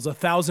 souls.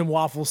 1,000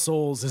 waffle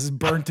souls is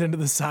burnt into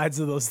the sides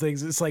of those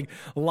things. It's like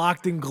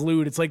locked and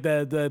glued. It's like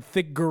the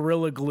thick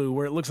Gorilla Glue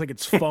where it looks like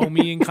it's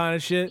foamy and kind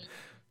of shit.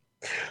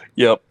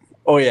 Yep.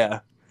 Oh yeah.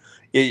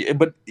 Yeah,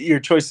 but your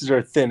choices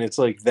are thin. It's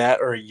like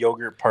that or a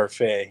yogurt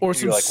parfait. Or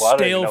some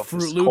stale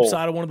Fruit Loops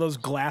out of one of those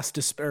glass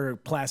or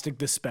plastic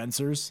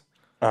dispensers.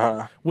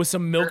 With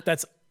some milk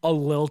that's a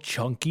little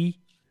chunky.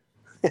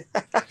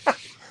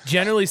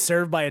 Generally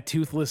served by a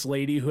toothless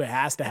lady who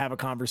has to have a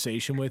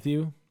conversation with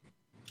you.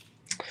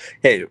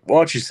 Hey,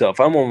 watch yourself.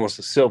 I'm almost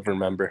a silver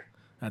member.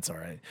 That's all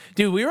right.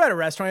 Dude, we were at a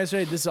restaurant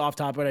yesterday. This is off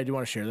topic, but I do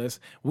want to share this.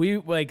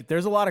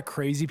 There's a lot of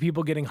crazy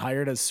people getting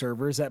hired as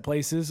servers at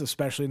places,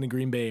 especially in the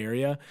Green Bay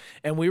area.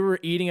 And we were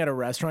eating at a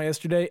restaurant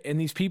yesterday, and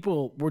these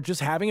people were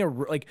just having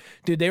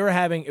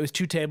it was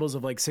 2 tables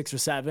of like 6 or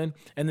 7,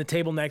 and the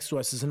table next to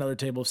us is another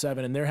table of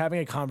 7, and they're having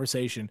a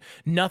conversation.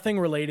 Nothing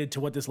related to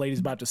what this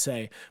lady's about to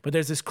say, but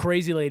there's this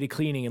crazy lady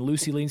cleaning, and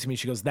Lucy leans to me.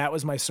 She goes, "That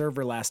was my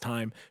server last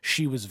time.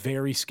 She was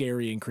very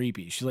scary and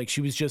creepy." She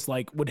was just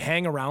like, would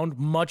hang around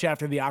much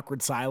after the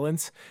awkward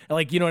silence.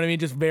 Like, you know what I mean?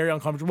 Just very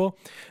uncomfortable.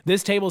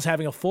 This table is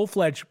having a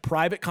full-fledged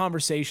private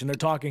conversation. They're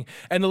talking,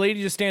 and the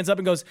lady just stands up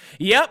and goes,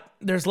 "Yep,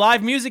 there's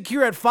live music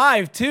here at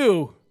 5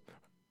 too."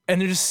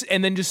 And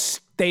then just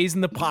stays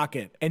in the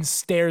pocket and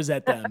stares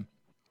at them.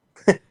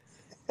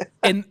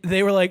 And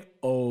they were like,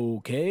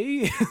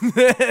 "Okay."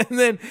 And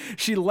then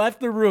she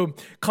left the room,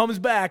 comes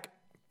back.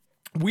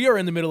 We are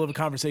in the middle of a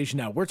conversation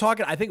now.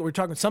 I think we're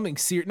talking something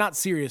not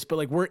serious, but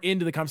like we're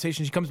into the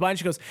conversation. She comes by and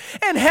she goes,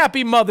 "And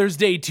happy Mother's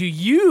Day to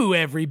you,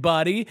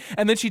 everybody."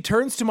 And then she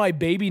turns to my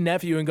baby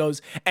nephew and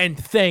goes, "And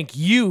thank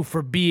you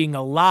for being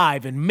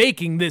alive and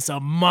making this a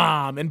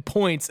mom," and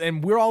points.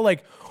 And we're all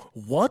like,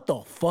 "What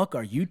the fuck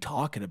are you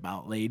talking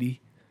about,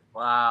 lady?"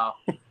 Wow.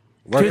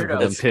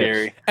 That's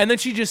scary. And then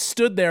she just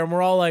stood there, and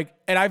we're all like,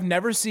 and I've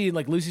never seen,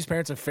 like, Lucy's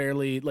parents are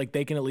fairly, like,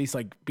 they can at least,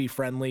 like, be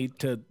friendly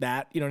to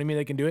that. You know what I mean?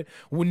 They can do it.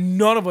 When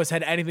none of us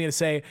had anything to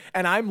say,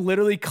 and I'm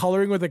literally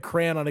coloring with a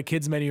crayon on a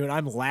kid's menu, and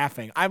I'm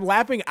laughing. I'm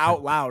laughing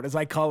out loud as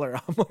I color.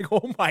 I'm like,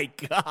 oh my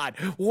God,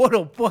 what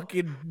a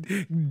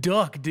fucking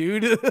duck,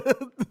 dude.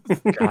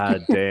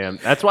 God damn.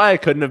 That's why I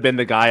couldn't have been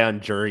the guy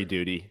on jury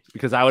duty,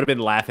 because I would have been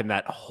laughing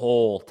that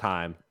whole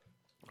time.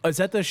 Is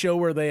that the show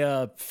where they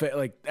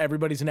like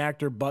everybody's an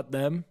actor but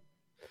them?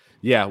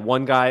 Yeah,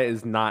 one guy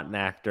is not an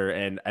actor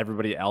and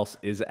everybody else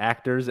is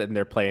actors, and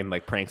they're playing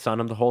like pranks on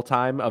him the whole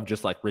time of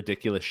just like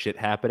ridiculous shit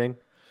happening.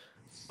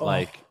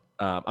 Like,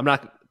 I'm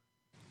not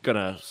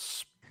gonna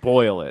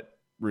spoil it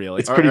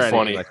really. It's pretty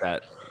funny like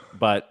that.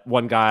 But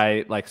one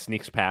guy like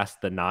sneaks past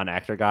the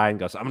non-actor guy and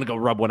goes, "I'm gonna go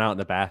rub one out in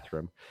the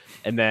bathroom,"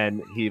 and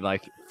then he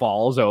like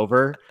falls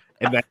over.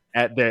 And then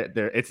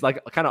it's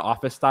like kind of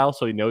Office style,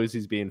 so he knows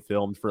he's being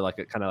filmed for like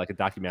a kind of like a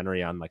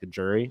documentary on like a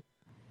jury.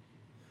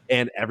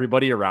 And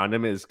everybody around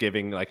him is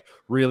giving like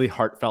really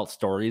heartfelt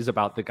stories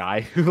about the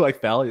guy who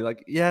like fell. You're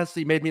like, "Yes,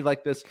 he made me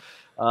like this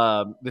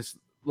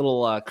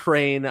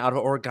crane out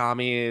of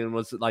origami and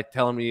was like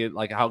telling me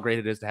like how great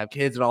it is to have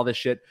kids and all this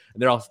shit.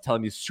 And they're also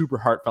telling me super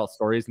heartfelt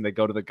stories. And they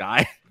go to the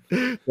guy,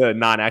 the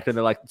non-actor, and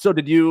they're like, "So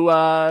did you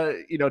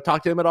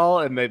talk to him at all?"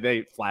 And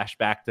they flash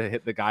back to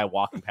hit the guy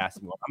walking past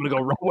him. I'm gonna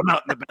go roll one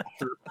out in the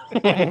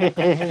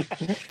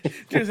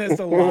bathroom. Just has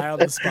to lie on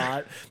the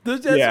spot.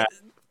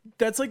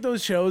 That's like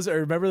those shows. I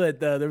remember that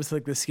there was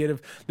like the skit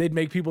of they'd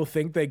make people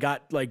think they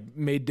got like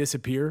made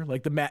disappear.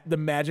 Like the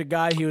magic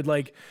guy, he would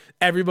like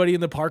everybody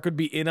in the park would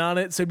be in on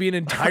it. So it'd be an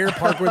entire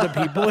park worth of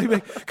people. He'd be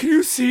like, "Can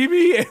you see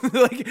me?" And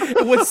like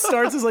what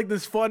starts as like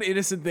this fun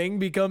innocent thing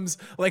becomes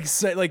like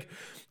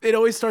it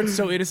always starts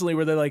so innocently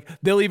where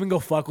they'll even go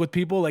fuck with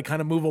people, like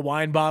kind of move a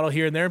wine bottle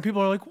here and there, and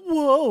people are like,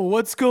 "Whoa,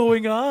 what's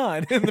going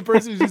on?" And the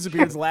person who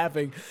disappears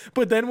laughing.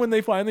 But then when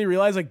they finally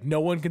realize like no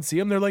one can see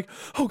them, they're like,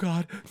 "Oh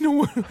God, no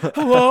one,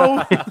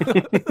 hello."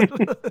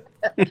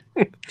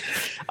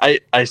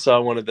 I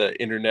saw one of the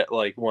internet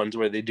like ones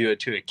where they do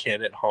it to a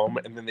kid at home,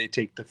 and then they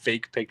take the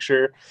fake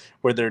picture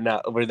where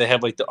they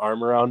have like the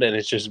arm around and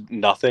it's just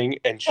nothing,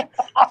 and she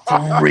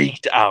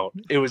freaked out.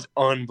 It was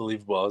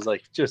unbelievable. I was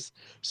like, just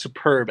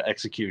superb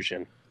execution.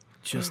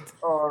 Just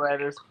that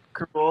is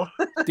cool.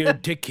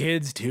 dude, to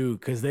kids too,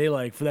 because they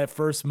like for that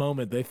first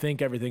moment they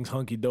think everything's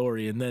hunky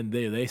dory, and then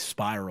they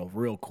spiral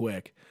real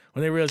quick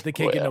when they realize they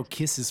can't get no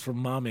kisses from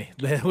mommy.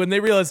 When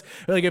they realize,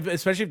 like,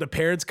 especially if the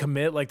parents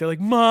commit, like they're like,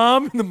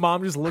 "Mom," and the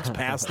mom just looks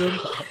past them.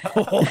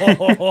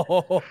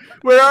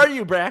 Where are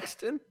you,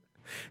 Braxton?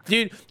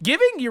 Dude,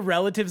 giving your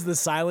relatives the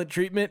silent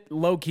treatment,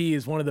 low key,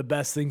 is one of the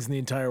best things in the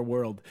entire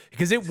world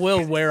because it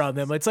will wear on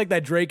them. It's like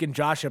that Drake and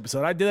Josh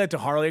episode. I did that to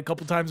Harley a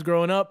couple times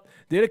growing up.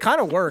 Dude, it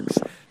kind of works.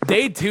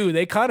 Day 2,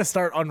 they kind of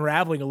start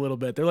unraveling a little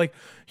bit. They're like,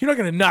 "You're not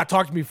going to not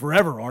talk to me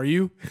forever, are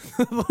you?"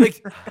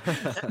 Like,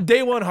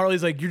 day 1,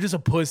 Harley's like, "You're just a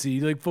pussy.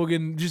 Like,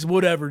 fucking just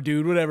whatever,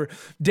 dude, whatever."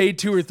 Day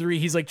 2 or 3,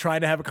 he's like trying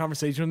to have a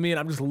conversation with me, and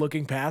I'm just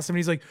looking past him. And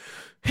he's like,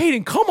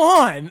 "Hayden, come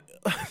on."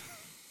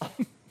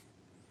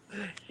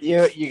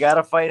 You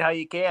gotta fight how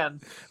you can.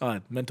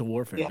 Mental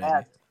warfare, baby.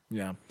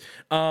 Yeah.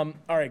 All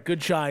right.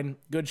 Good shine,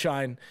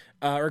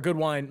 or good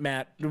wine,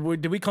 Matt.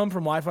 Did we come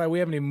from Wi-Fi? We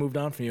haven't even moved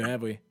on from you,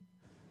 have we?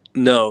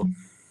 No.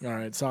 All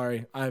right.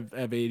 Sorry, I have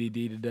ADD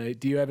today.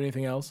 Do you have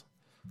anything else?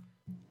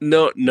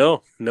 No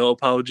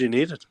apology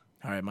needed.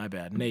 All right, my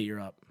bad. Nate, you're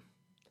up.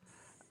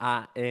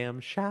 I am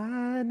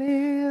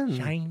shining.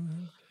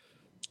 Shine.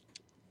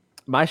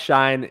 My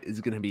shine is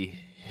gonna be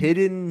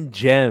hidden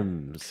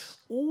gems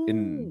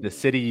in the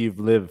city you've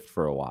lived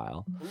for a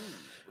while.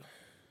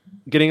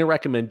 Getting a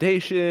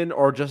recommendation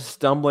or just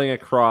stumbling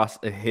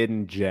across a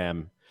hidden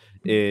gem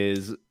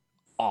is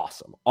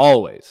awesome.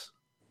 Always.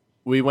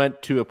 We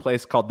went to a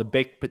place called the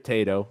Baked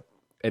Potato,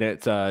 and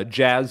it's a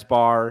jazz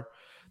bar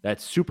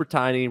that's super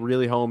tiny,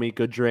 really homey,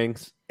 good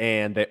drinks,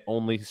 and they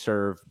only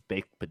serve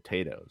baked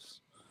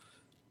potatoes.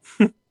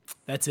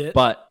 That's it.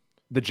 But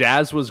the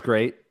jazz was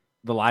great.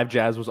 The live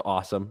jazz was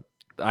awesome.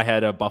 I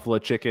had a buffalo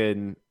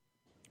chicken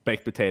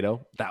baked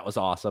potato. That was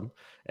awesome.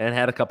 And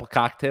had a couple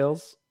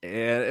cocktails.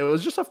 And it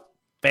was just a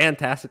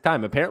fantastic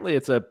time. Apparently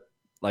it's a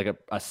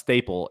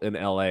staple in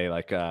LA,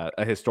 like a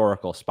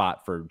historical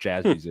spot for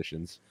jazz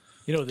musicians.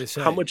 You know what they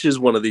say. How much is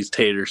one of these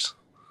taters?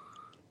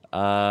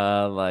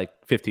 Like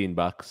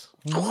 $15.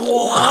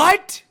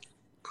 What?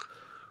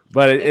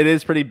 But it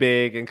is pretty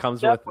big and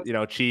comes with,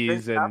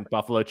 cheese and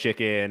buffalo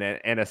chicken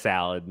and a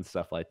salad and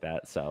stuff like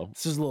that. So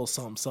it's just a little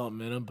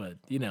something in them, but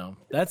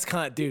that's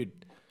dude,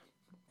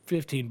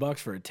 $15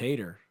 for a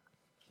tater.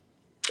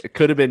 It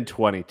could have been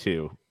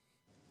 22.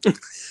 Oh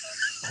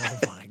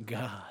my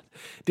God,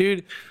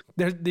 dude.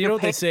 You know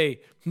what they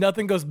say?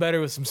 Nothing goes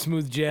better with some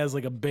smooth jazz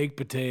like a baked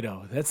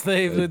potato.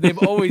 They've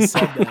always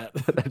said that.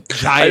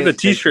 I have a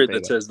T-shirt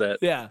that says that.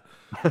 Yeah.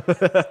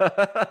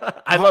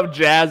 I love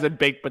jazz and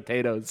baked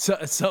potatoes.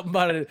 Something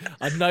about a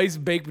nice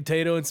baked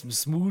potato and some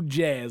smooth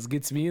jazz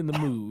gets me in the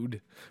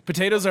mood.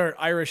 Potatoes are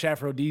Irish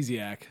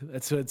aphrodisiac.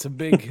 It's a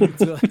big.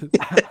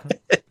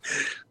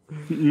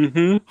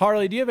 Mm-hmm.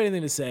 Harley, do you have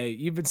anything to say?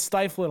 You've been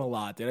stifling a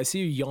lot, dude. I see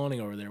you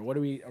yawning over there. Are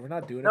we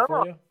not doing it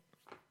for you?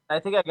 I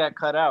think I got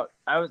cut out.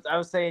 I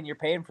was saying you're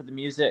paying for the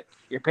music.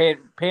 You're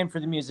paying for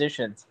the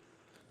musicians.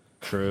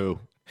 True.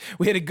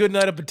 We had a good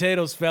night of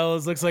potatoes,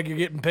 fellas. Looks like you're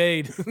getting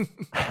paid.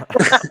 A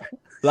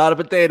lot of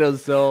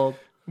potatoes sold.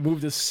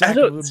 Moved a sack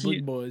of the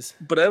big boys.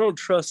 But I don't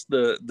trust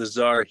the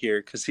czar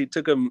here because he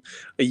took him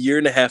a year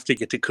and a half to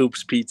get to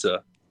Coop's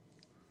Pizza.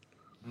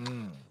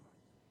 Mm.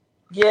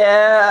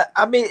 Yeah,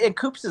 I mean, and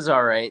Coop's is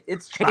all right.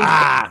 It's changed.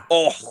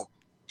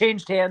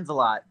 Changed hands a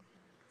lot.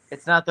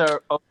 It's not the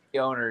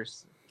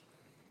owners.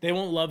 They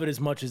won't love it as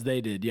much as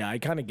they did. Yeah, I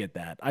kind of get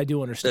that. I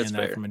do understand That's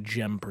that fair. from a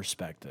gem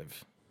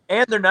perspective.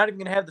 And they're not even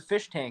going to have the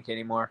fish tank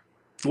anymore.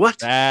 What?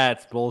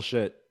 That's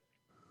bullshit.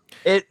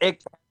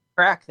 It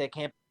cracked. They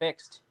can't be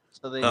fixed.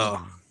 So they.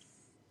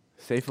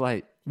 Safe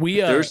light.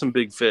 We There's some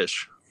big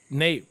fish.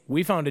 Nate,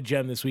 we found a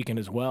gem this weekend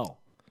as well.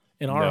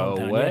 in our No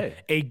hometown. way.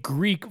 Yeah. A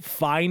Greek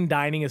fine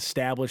dining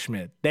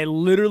establishment that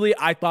literally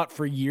I thought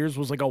for years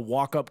was like a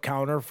walk-up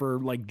counter for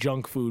like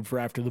junk food for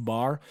after the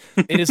bar.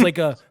 It is like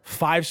a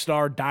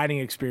 5-star dining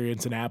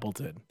experience in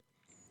Appleton.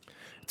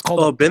 It's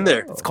called I've been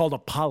there. It's called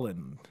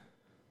Apollon.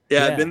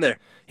 Yeah, I've been there.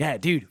 Yeah,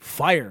 dude,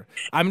 fire.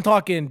 I'm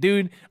talking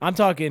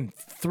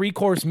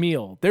 3-course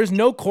meal. There's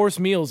no course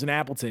meals in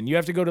Appleton. You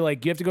have to go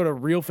to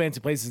real fancy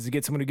places to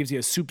get someone who gives you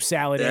a soup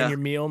salad and your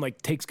meal and like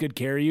takes good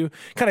care of you.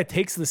 Kind of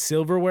takes the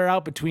silverware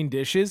out between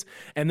dishes,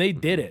 and they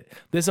did it.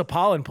 This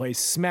Apollon place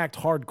smacked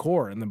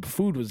hardcore, and the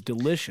food was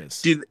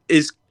delicious. Dude,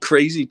 it's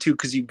crazy too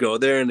because you go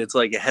there and it's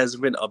like it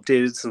hasn't been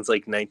updated since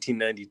like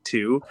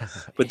 1992,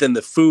 but then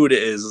the food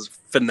is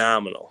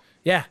phenomenal.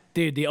 Yeah,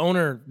 dude, the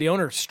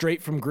owner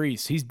straight from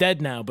Greece. He's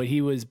dead now, but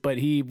he was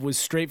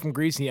straight from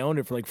Greece and he owned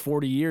it for like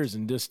 40 years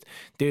and just,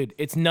 dude,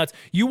 it's nuts.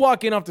 You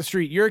walk in off the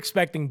street, you're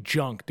expecting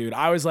junk, dude.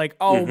 I was like,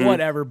 oh,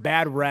 whatever,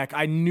 bad wreck.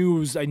 I knew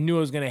I was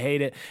going to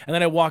hate it. And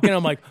then I walk in,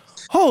 I'm like,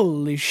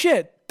 holy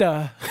shit.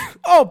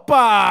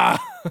 Opa!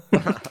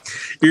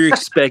 You're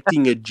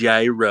expecting a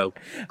gyro.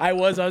 I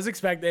was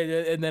expecting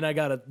it, and then I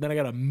got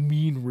a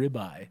mean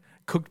ribeye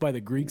cooked by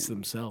the Greeks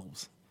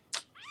themselves.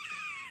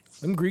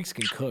 Them Greeks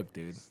can cook,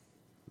 dude.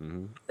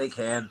 They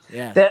can.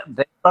 Yeah.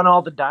 They run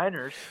all the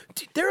diners.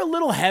 Dude, they're a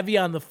little heavy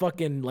on the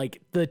fucking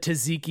like the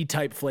tzatziki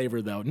type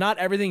flavor though. Not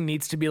everything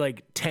needs to be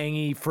like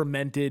tangy,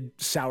 fermented,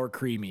 sour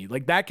creamy.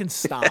 Like that can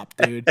stop,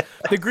 dude.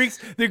 The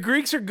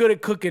Greeks are good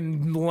at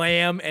cooking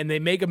lamb and they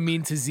make a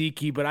mean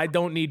tzatziki, but I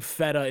don't need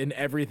feta in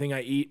everything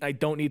I eat. I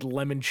don't need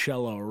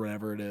limoncello or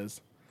whatever it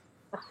is.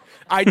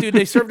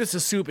 They served us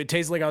a soup. It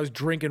tasted like I was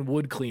drinking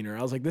wood cleaner.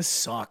 I was like, this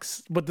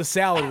sucks. But the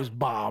salad was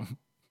bomb.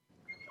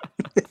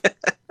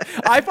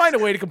 I find a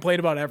way to complain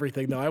about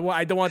everything, though.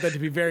 I don't want that to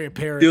be very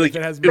apparent. Dude,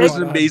 it was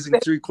an amazing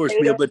 3-course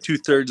meal, but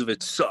 2/3 of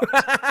it sucked.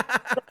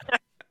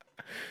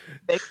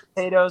 Baked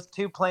potatoes,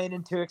 too plain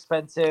and too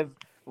expensive.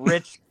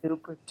 Rich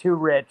soup, too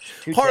rich.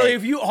 Too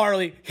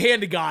Harley,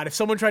 hand to God, if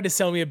someone tried to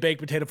sell me a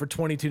baked potato for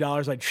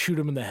 $22, I'd shoot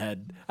him in the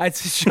head. I'd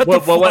say, shut the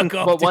fuck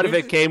up. But what if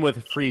it came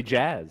with free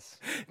jazz?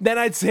 Then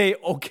I'd say,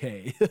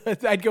 okay.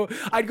 I'd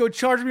go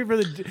charge me for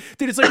the dude.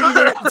 It's like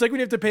when you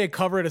have to pay a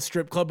cover at a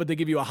strip club, but they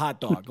give you a hot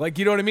dog. Like,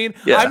 you know what I mean?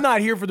 Yeah. I'm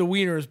not here for the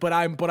wieners, but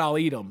I'll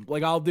eat them.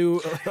 Like I'll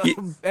do.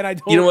 And I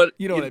don't. You know what?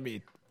 You know what I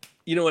mean?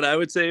 You know what I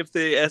would say if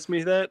they asked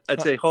me that?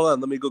 I'd say, hold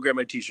on, let me go grab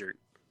my T-shirt.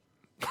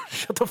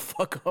 Shut the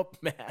fuck up,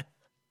 man.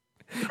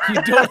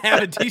 You don't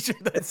have a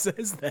T-shirt that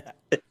says that.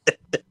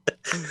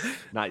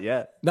 Not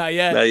yet. Not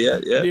yet. Not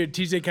yet, yeah. Dude,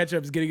 Tuesday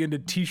Ketchup is getting into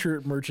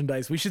T-shirt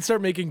merchandise. We should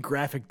start making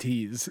graphic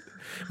tees.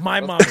 My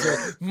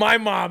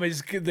mom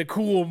is the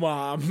cool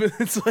mom.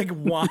 It's like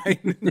wine.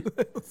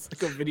 It's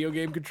like a video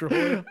game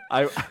controller.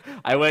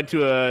 I went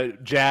to a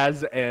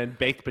jazz and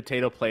baked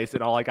potato place,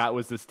 and all I got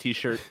was this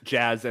T-shirt,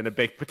 jazz, and a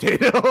baked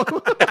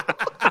potato.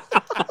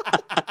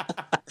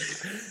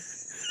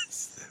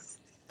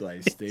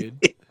 Nice,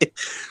 dude.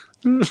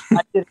 I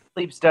did a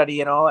sleep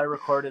study, and all I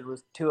recorded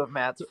was 2 of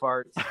Matt's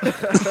farts.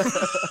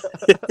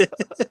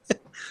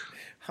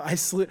 I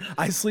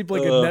sleep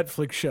like a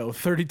Netflix show,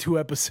 32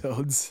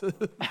 episodes.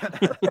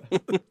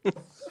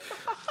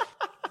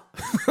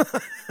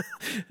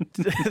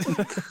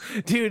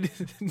 Dude,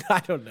 I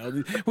don't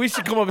know. We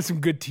should come up with some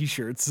good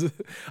T-shirts.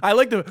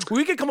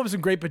 We could come up with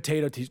some great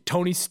potato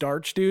Tony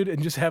Starch, dude,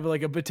 and just have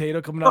like a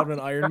potato coming out of an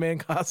Iron Man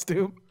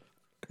costume.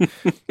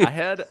 I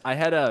had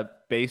a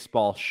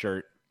baseball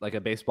shirt, like a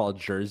baseball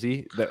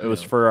jersey that it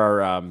was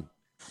for our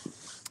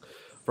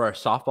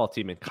softball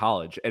team in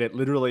college, and it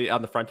literally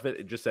on the front of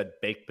it just said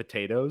baked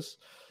potatoes,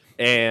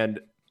 and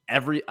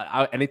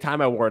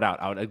anytime I wore it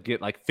out, I would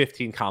get like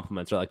 15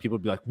 compliments, or like people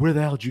would be like, where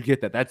the hell did you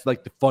get that? That's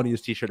like the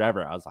funniest T-shirt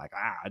ever. I was like,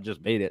 I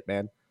just made it,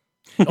 man.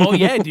 Oh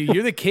yeah, dude,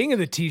 you're the king of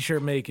the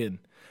T-shirt making.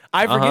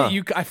 I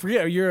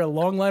forget you're a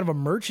long line of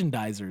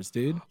merchandisers,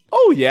 dude.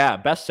 Oh yeah,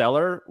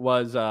 bestseller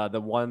was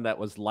the one that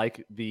was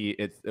like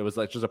it was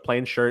like just a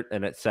plain shirt,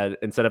 and it said,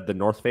 instead of the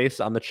North Face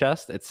on the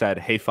chest, it said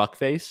 "Hey fuck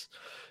face,"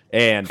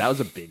 and that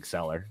was a big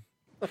seller.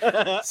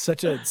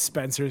 Such a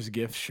Spencer's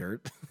gift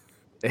shirt.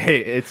 Hey,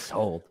 it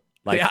sold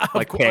like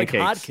pancakes,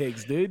 like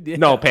hotcakes, dude. Yeah.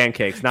 No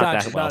pancakes,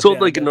 not that well. Sold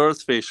like a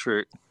North Face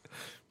shirt.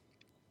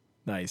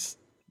 Nice.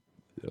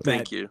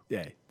 Thank you.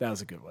 Yeah, that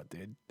was a good one,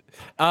 dude.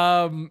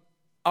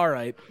 All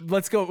right,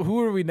 let's go. Who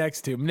are we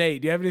next to?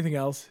 Nate, do you have anything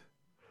else?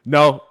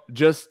 No,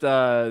 just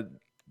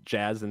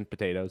jazz and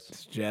potatoes.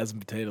 It's jazz and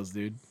potatoes,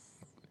 dude.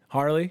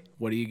 Harley,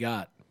 what do you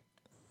got?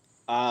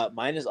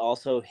 Mine is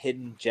also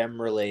hidden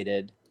gem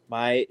related.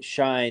 My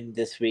shine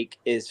this week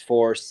is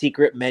for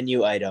secret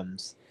menu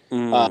items.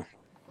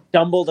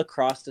 Stumbled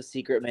across a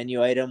secret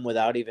menu item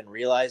without even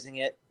realizing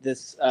it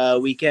this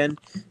weekend.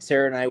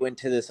 Sarah and I went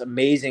to this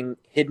amazing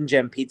hidden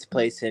gem pizza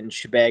place in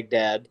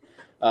Baghdad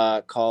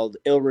called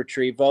Il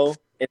Retrievo.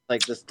 It's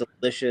like this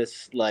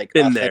delicious, like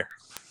in there.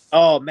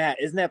 Oh, Matt,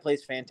 isn't that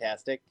place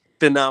fantastic?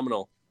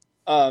 Phenomenal.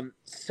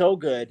 So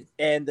good.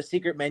 And the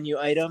secret menu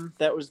item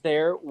that was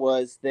there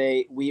was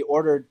we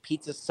ordered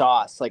pizza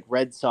sauce, like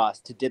red sauce,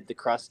 to dip the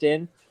crust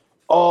in.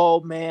 Oh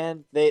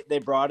man, they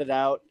brought it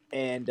out.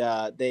 and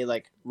they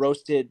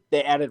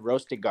added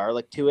roasted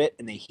garlic to it,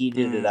 and they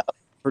heated it up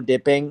for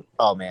dipping.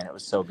 Oh man, it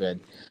was so good.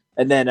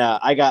 And then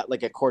I got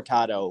like a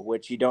cortado,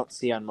 which you don't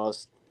see on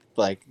most.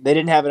 Like they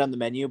didn't have it on the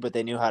menu, but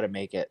they knew how to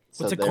make it.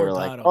 So What's a they were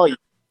cortado? like, "Oh,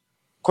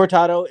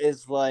 cortado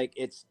is like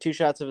it's 2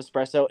 shots of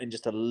espresso and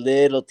just a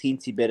little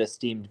teensy bit of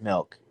steamed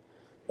milk.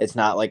 It's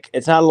not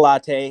a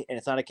latte and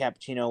it's not a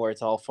cappuccino where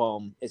it's all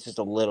foam. It's just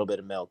a little bit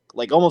of milk,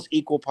 like almost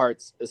equal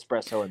parts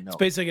espresso and milk. It's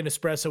basically an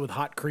espresso with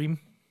hot cream.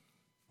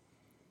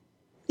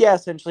 Yeah,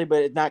 essentially,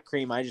 but it's not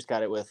cream. I just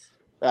got it with,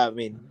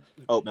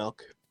 oat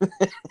milk.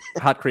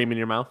 Hot cream in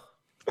your mouth.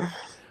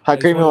 Hot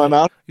cream in my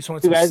mouth. You just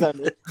want Two guys on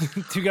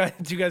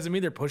two guys and me.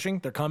 They're pushing.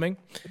 They're coming.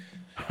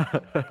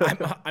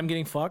 I'm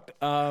getting fucked.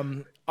 All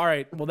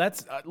right. Well,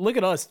 that's look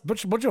at us.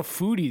 Bunch of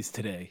foodies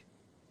today.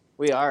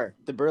 We are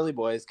the Burley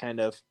Boys, kind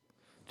of.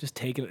 Just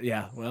taking it.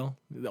 Yeah. Well,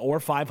 or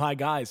Five High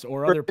Guys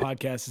or other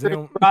podcasts. They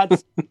don't.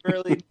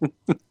 Burley.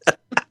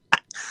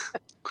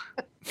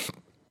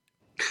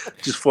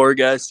 Just 4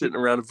 guys sitting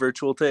around a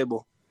virtual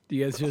table.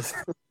 You guys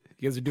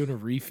are doing a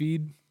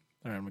refeed.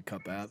 All right, I'm gonna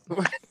cut that.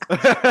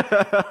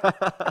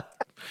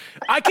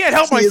 I can't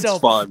help myself.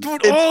 It's fun.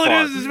 Dude, It's all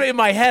fun. it is in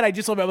my head. I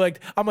just I'm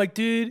like,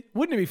 dude,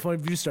 wouldn't it be fun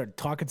if you just started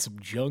talking some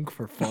junk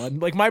for fun?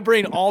 Like my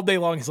brain all day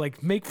long is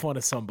like, make fun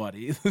of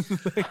somebody.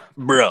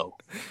 Bro,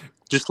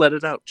 just let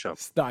it out, chump.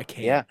 No, I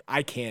can't. Yeah.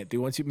 I can't,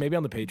 dude. Maybe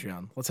on the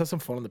Patreon. Let's have some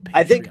fun on the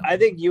Patreon. I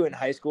think you in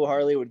high school,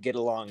 Harley, would get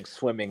along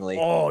swimmingly.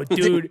 Oh,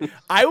 dude,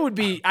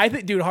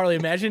 dude, Harley,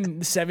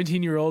 imagine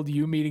 17-year-old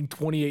you meeting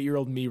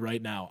 28-year-old me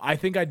right now. I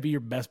think I'd be your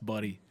best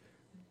buddy.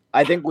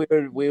 I think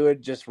we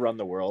would just run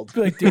the world. Be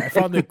like, dude, I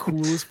found the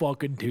coolest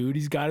fucking dude.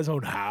 He's got his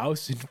own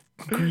house in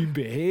Green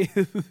Bay.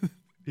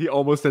 He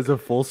almost has a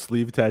full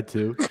sleeve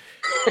tattoo.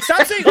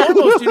 Stop saying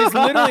almost, dude. It's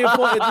literally a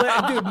full,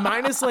 dude,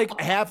 minus like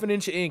half an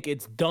inch of ink.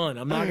 It's done.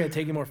 I'm not going to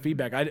take any more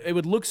feedback. It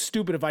would look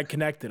stupid if I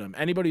connected him.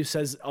 Anybody who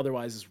says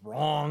otherwise is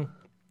wrong.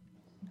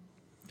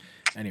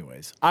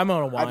 Anyways, I'm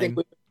on a wine. I think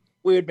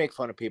we would make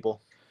fun of people.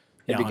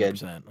 It'd be good.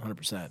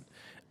 100%.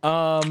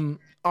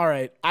 All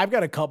right, I've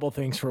got a couple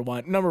things for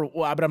one.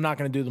 But I'm not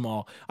going to do them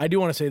all. I do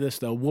want to say this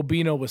though: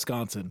 Wabeno,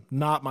 Wisconsin,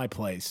 not my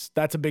place.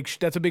 That's a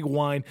big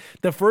wine.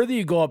 The further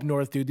you go up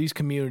north, dude, these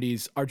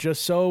communities are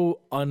just so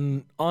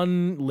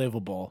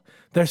unlivable.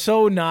 They're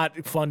so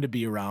not fun to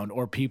be around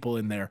or people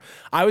in there.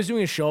 I was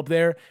doing a show up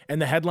there, and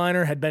the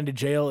headliner had been to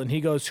jail, and he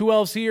goes, "Who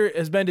else here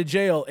has been to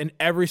jail?" And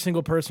every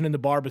single person in the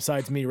bar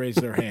besides me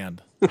raised their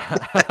hand.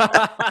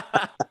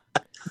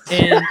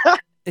 And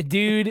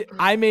dude,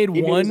 I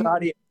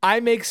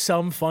make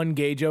some fun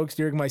gay jokes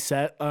during my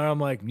set. And I'm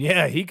like,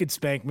 yeah, he could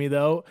spank me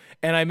though.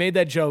 And I made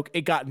that joke.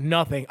 It got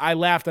nothing. I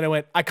laughed and I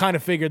went, I kind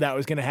of figured that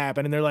was going to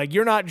happen. And they're like,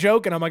 you're not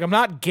joking. I'm like, I'm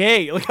not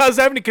gay. Like I was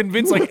having to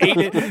convince like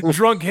 8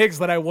 drunk hicks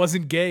that I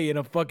wasn't gay in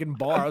a fucking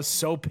bar. I was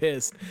so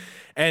pissed.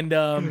 And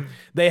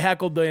they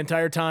heckled the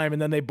entire time,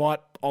 and then they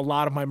bought a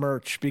lot of my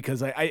merch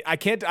because I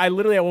can't. I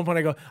literally at one point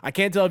I go, I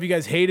can't tell if you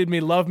guys hated me,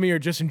 loved me, or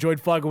just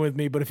enjoyed fucking with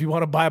me. But if you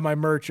want to buy my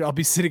merch, I'll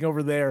be sitting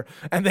over there.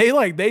 And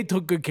they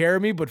took good care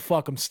of me, but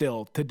fuck them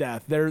still to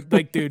death. They're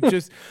like, dude,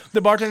 just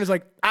the bartender's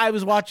like, I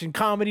was watching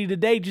comedy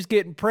today, just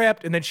getting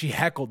prepped, and then she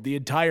heckled the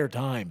entire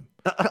time.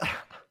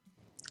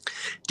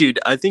 Dude,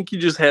 I think you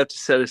just have to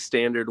set a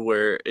standard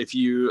where if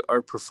you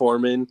are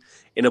performing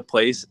in a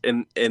place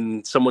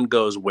and someone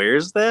goes,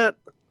 "Where's that?"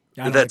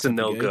 That's a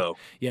no-go.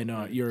 Yeah,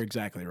 no, you're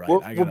exactly right.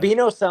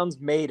 Wabeno sounds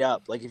made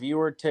up. Like if you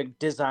were to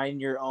design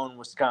your own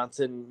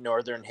Wisconsin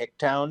northern hick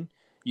town,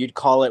 you'd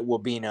call it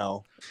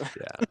Wabeno.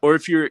 Yeah. Or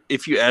if you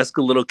ask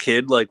a little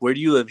kid like, "Where do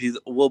you live?" He's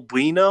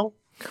Wabeno.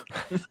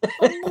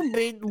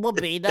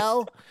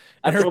 Wabeno.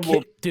 And her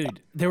kid, dude,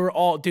 there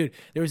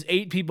was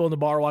 8 people in the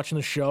bar watching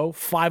the show.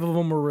 5 of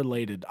them were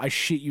related. I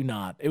shit you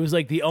not. It was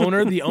like the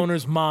owner, the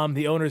owner's mom,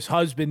 the owner's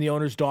husband, the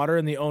owner's daughter,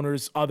 and the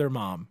owner's other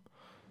mom.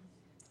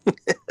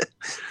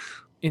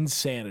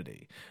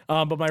 Insanity.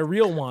 But my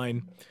real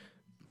wine,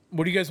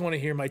 what do you guys want to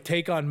hear? My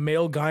take on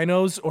male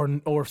gynos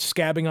or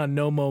scabbing on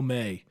No Mo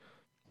May?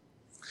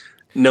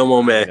 No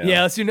Mo May.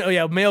 Yeah, let's do.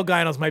 Yeah, male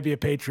gynos might be a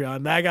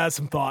Patreon. I got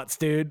some thoughts,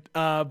 dude.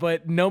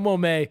 But No Mo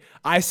May,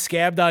 I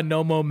scabbed on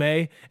No Mo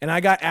May, and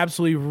I got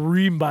absolutely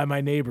reamed by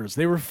my neighbors.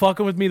 They were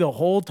fucking with me the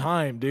whole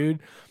time, dude.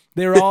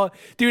 They were all,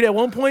 dude. At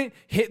one point,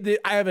 I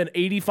have an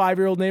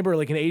 85-year-old neighbor,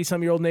 like an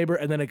 80-some-year-old neighbor,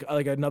 and then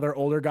like another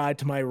older guy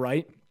to my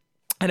right.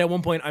 And at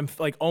one point, I'm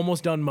like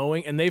almost done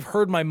mowing, and they've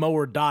heard my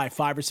mower die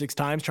 5 or 6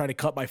 times trying to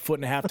cut my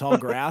 1.5 foot tall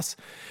grass.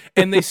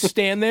 And they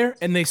stand there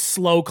and they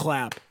slow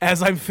clap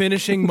as I'm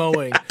finishing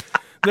mowing.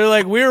 They're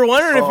like, we were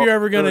wondering if you're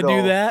ever going to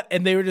do that.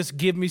 And they were just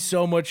give me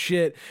so much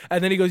shit.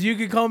 And then he goes, you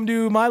could come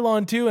do my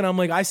lawn too. And I'm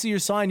like, I see your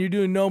sign. You're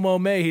doing No Mo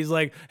May. He's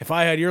like, if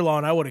I had your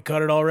lawn, I would have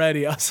cut it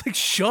already. I was like,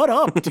 shut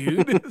up,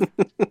 dude.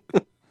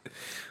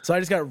 So I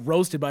just got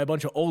roasted by a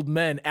bunch of old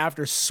men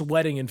after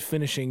sweating and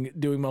finishing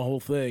doing my whole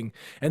thing.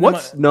 And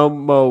What's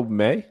Nomo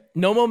May?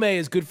 Nomo May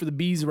is good for the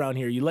bees around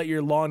here. You let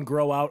your lawn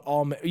grow out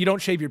all May. You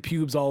don't shave your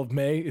pubes all of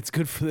May. It's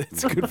good for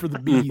the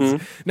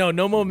bees. No,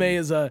 Nomo May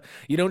is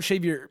you don't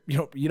shave you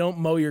don't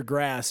mow your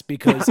grass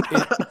because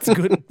it's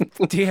good.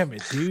 Damn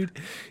it, dude.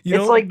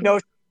 It's like no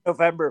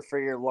November for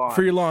your lawn.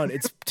 For your lawn,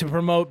 it's to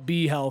promote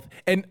bee health.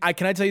 And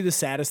can I tell you the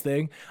saddest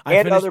thing?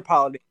 Other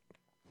pollinators.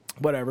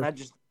 Whatever. Not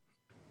just.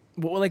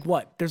 Well, like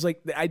what? There's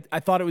like I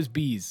thought it was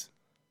bees.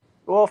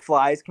 Well,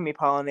 flies can be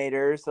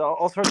pollinators.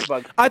 All sorts of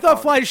bugs. I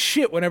thought flies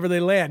shit whenever they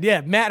land.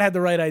 Yeah, Matt had the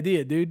right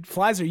idea, dude.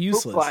 Flies are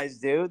useless. Flies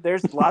do.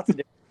 There's lots of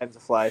different kinds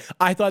of flies.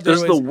 I thought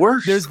there's the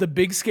worst. There's the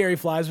big scary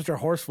flies, which are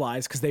horse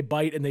flies, because they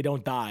bite and they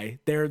don't die.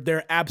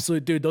 They're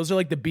absolute, dude. Those are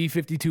like the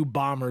B-52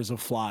 bombers of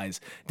flies.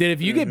 Dude,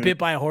 if you get bit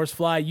by a horse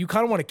fly, you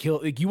kind of want to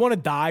kill. Like you want to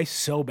die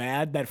so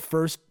bad that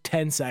first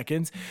 10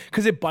 seconds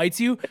because it bites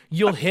you.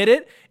 You'll hit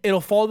it.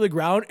 It'll fall to the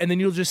ground, and then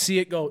you'll just see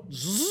it go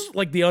zzz,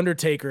 like the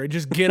Undertaker and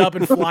just get up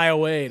and fly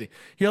away.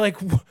 You're like,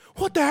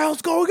 what the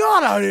hell's going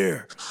on out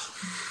here?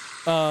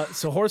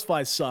 So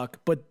horseflies suck,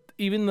 but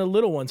even the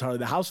little ones, Harley,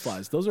 the house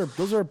flies, those are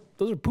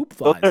poop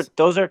flies.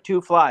 Those are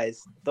two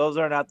flies. Those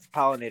are not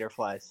pollinator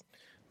flies.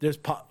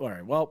 All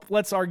right. Well,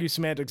 let's argue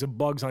semantics of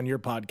bugs on your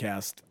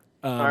podcast.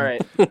 All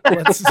right.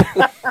 Let's.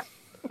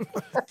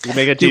 You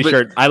make a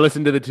T-shirt. I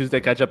listened to the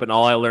Tuesday Ketchup, and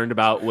all I learned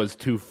about was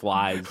two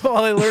flies.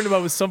 All I learned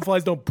about was some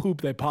flies don't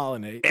poop; they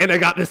pollinate. And I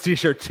got this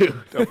T-shirt too.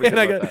 Don't forget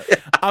about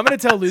that. I'm gonna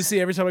tell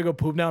Lucy every time I go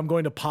poop now, I'm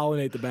going to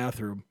pollinate the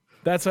bathroom.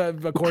 That's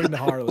according to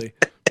Harley.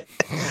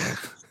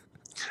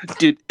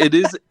 Dude, it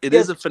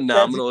is a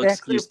phenomenal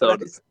excuse though.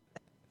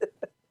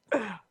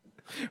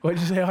 What'd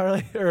you say,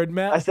 Harley or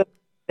Matt? I said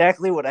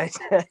exactly what I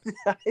said.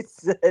 I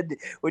said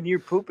when you're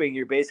pooping,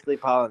 you're basically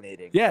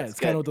pollinating. Yeah, it's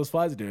kind of what those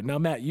flies are doing. Now,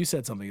 Matt, you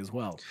said something as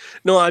well.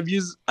 No, I've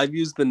used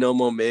the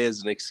Nomo May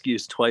as an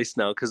excuse twice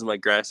now because my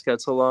grass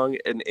got so long,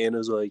 and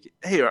Anna's like,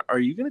 "Hey, are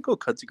you gonna go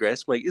cut the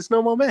grass?" I'm like, "It's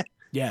Nomo May."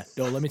 Yeah,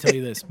 no, let me tell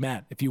you this,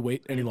 Matt. If you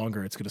wait any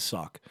longer, it's gonna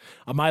suck.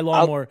 My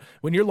lawnmower,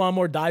 when your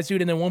lawnmower dies,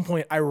 dude, and then one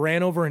point I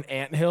ran over an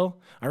anthill.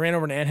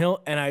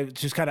 And I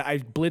just I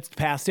blitzed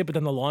past it, but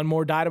then the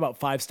lawnmower died about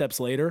 5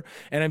 steps later.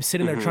 And I'm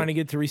sitting there trying to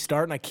get it to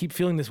restart, and I keep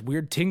feeling this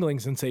weird tingling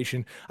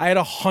sensation. I had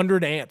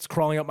 100 ants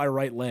crawling up my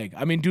right leg.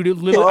 I mean, dude, it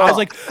literally, I was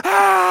like,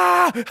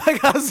 ah!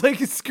 Like, I was like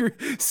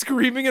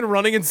screaming and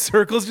running in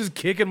circles, just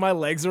kicking my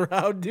legs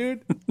around,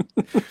 dude.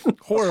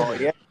 Horrible.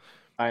 Oh,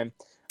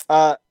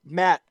 yeah.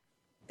 Matt,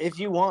 if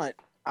you want,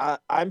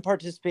 I'm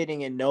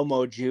participating in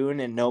NOMO June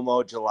and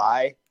NOMO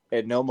July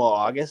and NOMO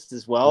August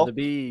as well. For the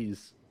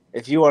bees.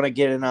 If you want to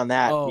get in on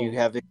that, you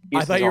have.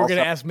 I thought you were going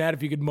to ask Matt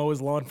if you could mow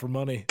his lawn for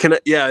money.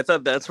 Yeah, I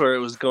thought that's where it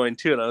was going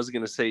too, and I was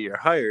going to say you're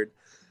hired.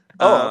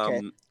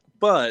 Okay.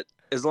 But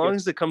as long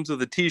as it comes with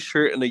a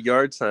T-shirt and a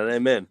yard sign,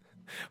 I'm in.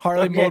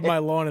 Harley mowed my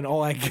lawn, and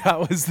all I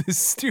got was this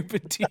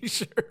stupid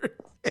T-shirt.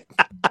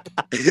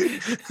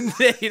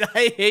 Nate,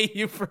 I hate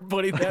you for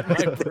putting that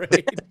in my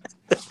brain.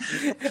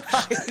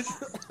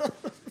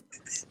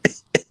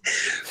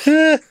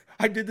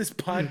 I did this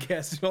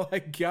podcast, and all I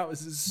got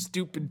was this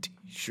stupid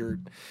T-shirt.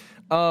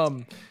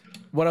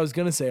 What I was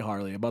gonna say,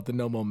 Harley, about the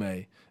Nomo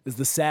May is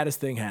the saddest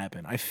thing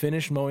happened. I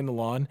finished mowing the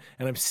lawn,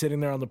 and I'm sitting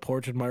there on the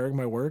porch admiring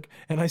my work,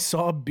 and I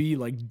saw a bee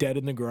like dead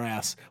in the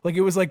grass. Like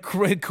it was like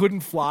it couldn't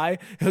fly.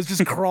 It was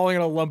just crawling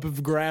on a lump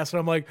of grass, and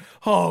I'm like,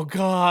 oh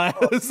god!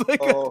 I was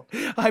like,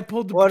 I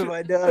pulled the. What have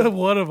I done?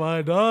 What have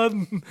I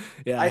done?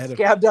 Yeah, I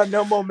scabbed on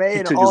Nomo May,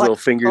 and took his little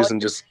fingers and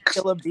just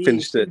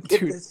finished it.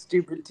 Get this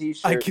stupid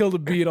T-shirt. I killed a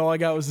bee, and all I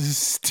got was this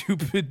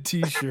stupid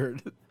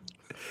T-shirt.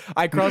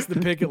 I crossed the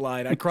picket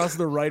line. I crossed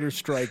the writer's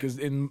strike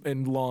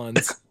in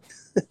lawns.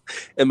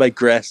 And my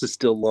grass is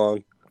still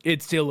long.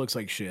 It still looks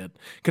like shit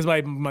because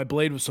my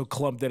blade was so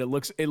clumped that it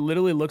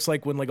literally looks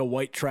like when like a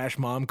white trash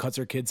mom cuts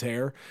her kid's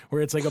hair,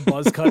 where it's like a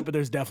buzz cut, but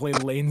there's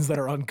definitely lanes that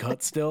are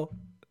uncut still.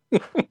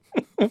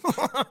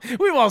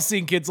 We've all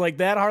seen kids like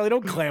that. Harley,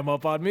 don't clam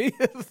up on me.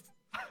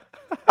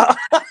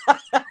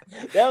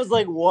 That was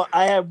like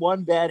I had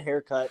one bad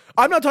haircut.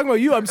 I'm not talking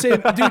about you. I'm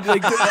saying, dude,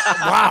 like,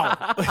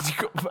 wow.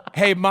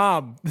 Hey,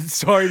 mom,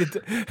 sorry to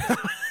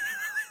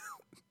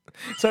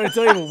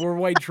tell you, we're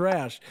white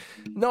trash.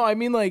 No, I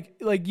mean, like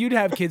you'd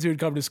have kids who would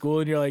come to school,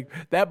 and you're like,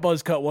 that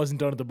buzz cut wasn't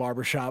done at the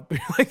barber shop.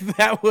 Like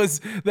that was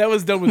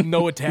done with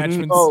no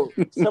attachments. Oh,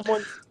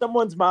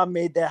 someone's mom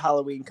made that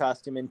Halloween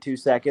costume in 2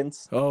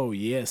 seconds. Oh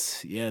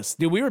yes,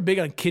 dude, we were big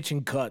on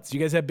kitchen cuts. You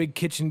guys have big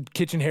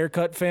kitchen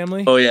haircut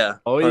family? Oh yeah,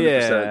 100%.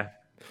 Yeah.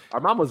 Our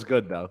mom was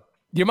good though.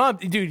 Your mom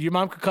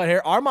could cut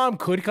hair. Our mom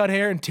could cut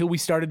hair until we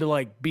started to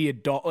like be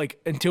adult.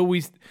 Like until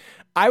we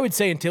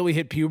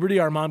hit puberty,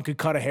 our mom could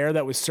cut a hair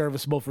that was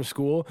serviceable for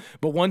school.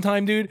 But one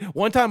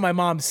time my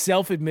mom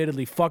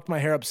self-admittedly fucked my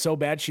hair up so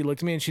bad, she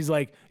looked at me and she's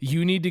like,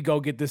 you need to go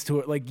get this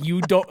to it. Like,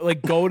 you don't,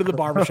 like, go to the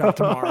barbershop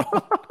tomorrow.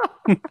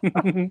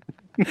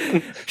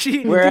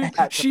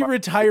 She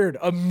retired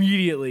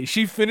immediately.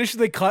 She finished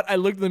the cut. I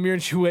looked in the mirror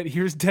and she went,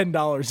 here's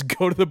 $10.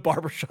 Go to the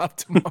barbershop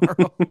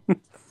tomorrow.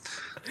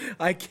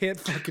 I can't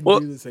fucking do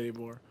this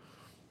anymore.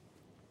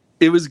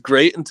 It was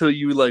great until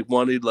you like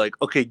wanted like,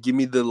 okay, give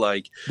me the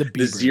like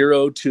the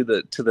 0 to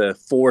the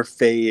 4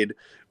 fade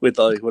with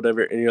like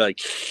whatever, and you're like,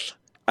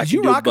 did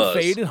you rock a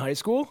fade in high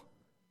school?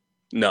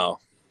 No.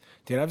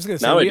 Dude, I was gonna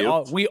say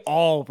we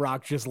all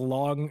rock just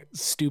long,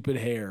 stupid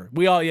hair.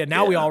 We all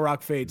we all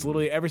rock fades.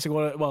 Literally every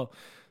single one. Well,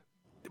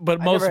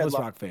 but most of us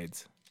rock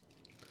fades.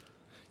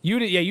 You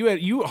did,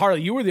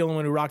 Harley. You were the only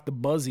one who rocked the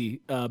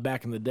Buzzy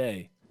back in the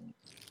day.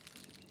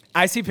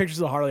 I see pictures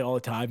of Harley all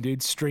the time,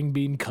 dude. String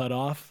bean cut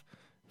off,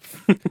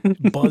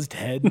 buzzed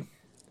head,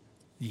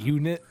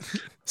 unit,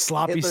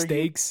 sloppy Hitler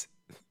steaks,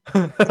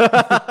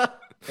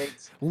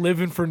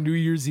 living for New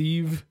Year's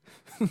Eve.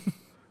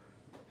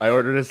 I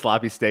ordered a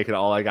sloppy steak, and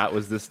all I got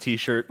was this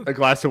T-shirt, a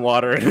glass of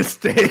water, and a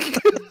steak.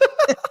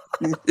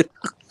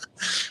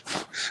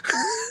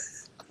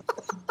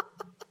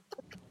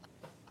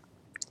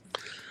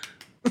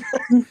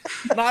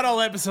 Not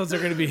all episodes are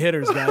going to be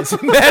hitters, guys.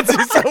 That's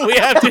just so we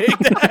have to.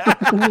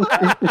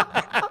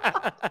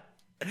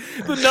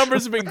 The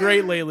numbers have been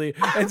great lately,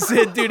 and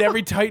said, "Dude,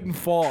 every Titan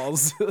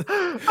falls."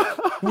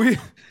 we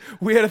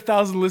had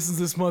 1,000 listens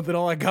this month, and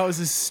all I got was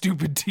this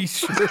stupid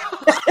T-shirt.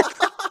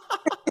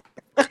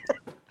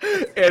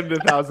 And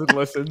 1,000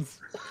 listens.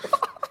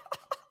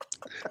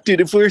 Dude,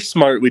 if we were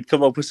smart, we'd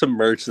come up with some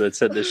merch that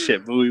said this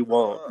shit, but we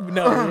won't.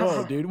 No, we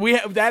won't, dude.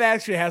 That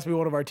actually has to be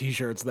one of our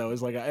T-shirts, though.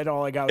 Is like, and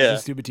all I got was a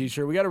stupid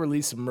T-shirt. We got to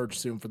release some merch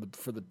soon for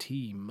the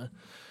team.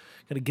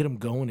 Got to get them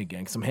going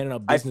again because I'm handing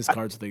out business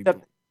cards. I picked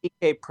up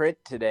PK print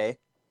today.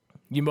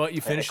 You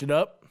finished it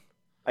up?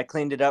 I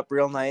cleaned it up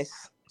real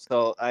nice,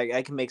 so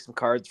I can make some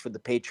cards for the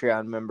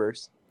Patreon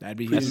members. That'd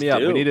be huge. Yeah,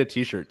 we need a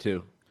T-shirt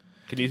too.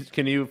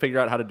 Can you figure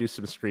out how to do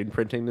some screen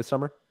printing this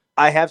summer?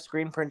 I have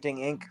screen printing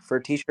ink for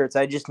T-shirts.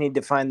 I just need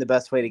to find the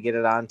best way to get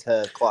it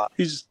onto cloth.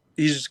 He's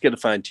just gonna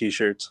find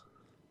T-shirts.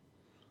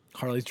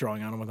 Harley's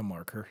drawing on him with a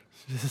marker.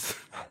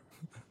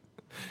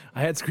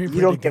 I had screen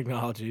printing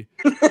technology.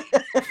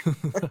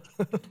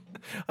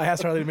 I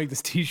asked Harley to make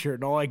this T-shirt,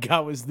 and all I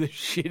got was this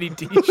shitty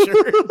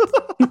T-shirt.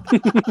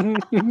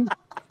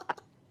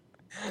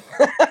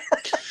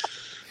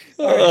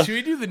 All right, should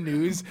we do the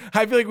news?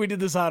 I feel like we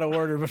did this out of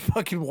order, but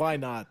fucking why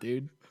not,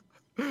 dude?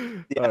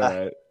 Yeah. All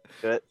right.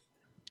 Good.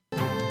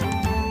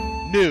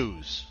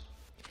 News.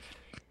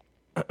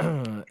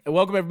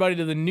 Welcome, everybody,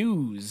 to the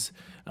news.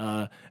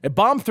 A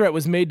bomb threat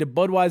was made to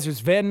Budweiser's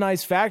Van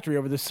Nuys factory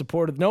over the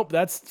support of... Nope,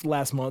 that's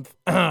last month.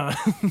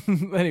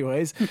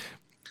 Anyways.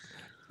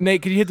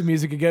 Nate, can you hit the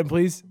music again,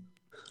 please?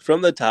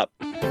 From the top.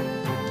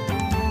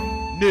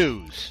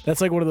 News.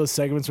 That's like one of those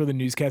segments where the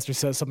newscaster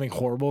says something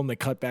horrible and they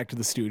cut back to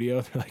the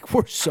studio. They're like,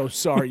 we're so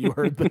sorry you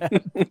heard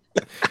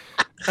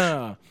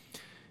that.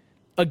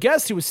 A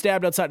guest who was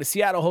stabbed outside a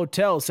Seattle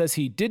hotel says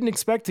he didn't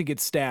expect to get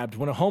stabbed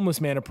when a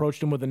homeless man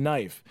approached him with a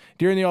knife.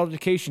 During the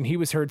altercation, he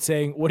was heard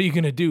saying, "What are you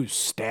going to do,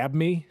 stab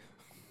me?"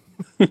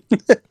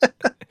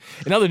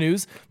 In other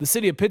news, the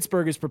city of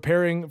Pittsburgh is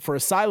preparing for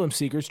asylum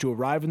seekers to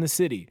arrive in the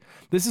city.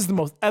 This is the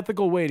most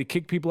ethical way to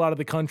kick people out of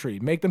the country.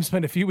 Make them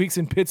spend a few weeks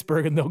in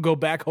Pittsburgh and they'll go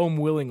back home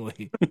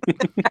willingly.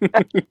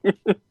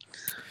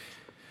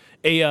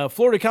 A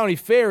Florida county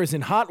fair is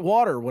in hot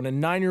water when a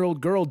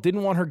 9-year-old girl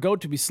didn't want her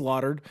goat to be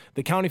slaughtered.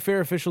 The county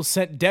fair officials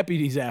sent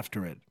deputies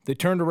after it. They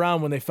turned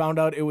around when they found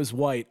out it was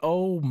white.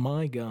 Oh,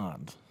 my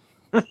God.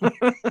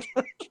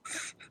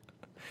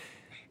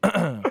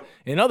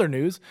 In other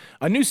news,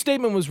 a new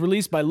statement was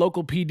released by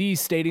local PD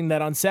stating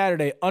that on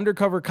Saturday,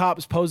 undercover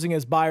cops posing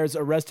as buyers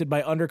arrested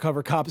by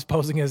undercover cops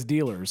posing as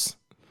dealers.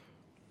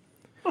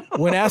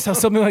 When asked how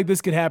something like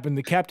this could happen,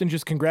 the captain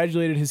just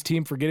congratulated his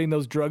team for getting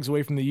those drugs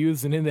away from the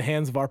youths and in the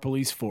hands of our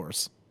police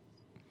force.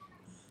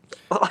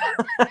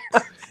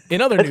 In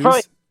other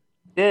news...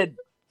 Did.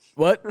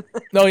 What?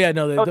 Oh, yeah,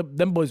 no,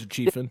 them boys are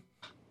chiefing.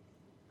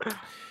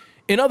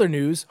 In other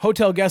news,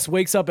 hotel guest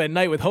wakes up at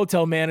night with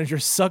hotel manager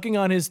sucking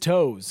on his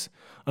toes.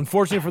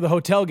 Unfortunately for the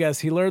hotel guest,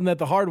 he learned that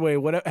the hard way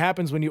what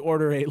happens when you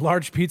order a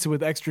large pizza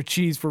with extra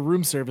cheese for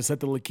room service at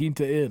the La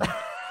Quinta Inn.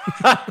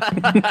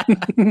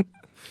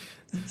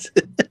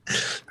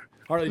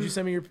 Harley, did you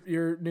send me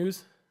your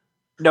news?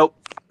 Nope.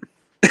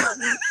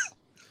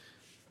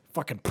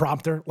 Fucking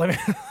prompter. Let me.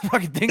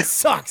 Fucking thing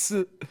sucks.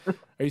 Are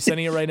you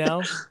sending it right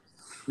now?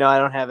 No, I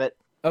don't have it.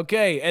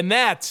 Okay, and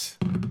that's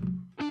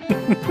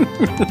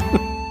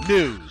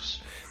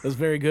News. That was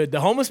very good.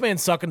 The homeless man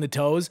sucking the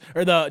toes,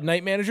 or the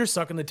night manager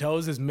sucking the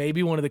toes, is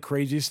maybe one of the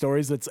craziest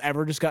stories that's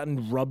ever just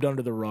gotten rubbed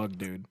under the rug,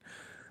 dude.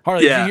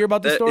 Harley, did you hear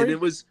about the story? And it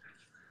was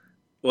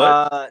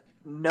what?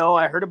 No,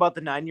 I heard about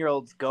the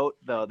 9-year-old's goat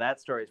though. That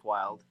story's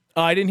wild.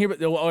 I didn't hear,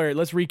 but all right,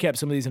 let's recap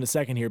some of these in a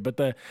second here. But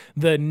the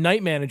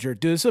night manager,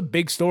 dude, this is a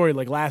big story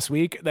like last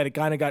week that it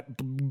kind of got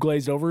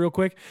glazed over real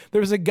quick. There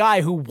was a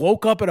guy who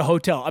woke up at a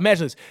hotel.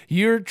 Imagine this.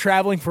 You're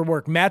traveling for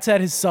work. Matt's at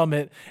his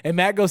summit, and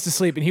Matt goes to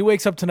sleep, and he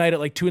wakes up tonight at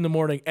like 2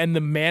 a.m, and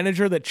the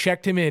manager that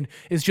checked him in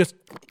is just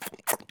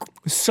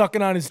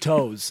sucking on his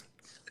toes.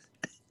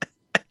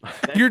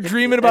 You're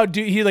dreaming about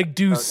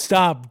Deuce,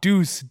 stop,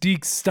 Deuce,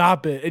 Deke,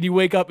 stop it. And you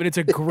wake up and it's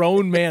a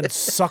grown man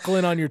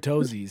suckling on your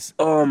toesies.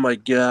 Oh my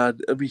God.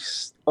 That'd be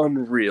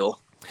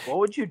unreal. What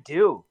would you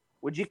do?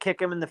 Would you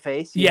kick him in the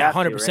face? Yeah,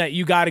 100%. Right?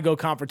 You got to go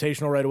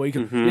confrontational right away.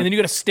 And then you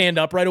got to stand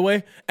up right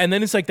away. And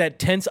then it's like that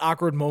tense,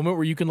 awkward moment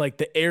where you can like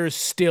the air is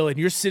still and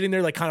you're sitting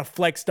there like kind of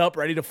flexed up,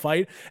 ready to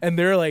fight. And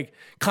they're like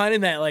kind of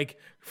in that like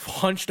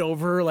hunched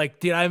over. Like,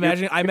 dude, I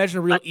imagine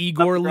a real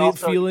Igor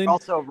feeling.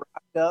 Also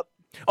rocked up.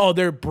 Oh,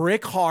 they're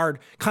brick hard,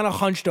 kind of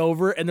hunched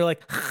over, and they're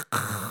like,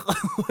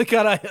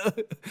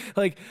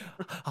 like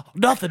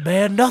nothing,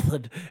 man,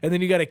 nothing. And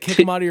then you got to kick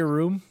them out of your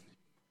room.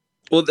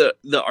 Well,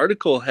 the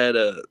article had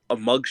a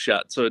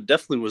mugshot, so it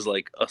definitely was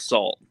like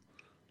assault.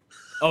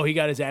 Oh, he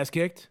got his ass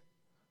kicked?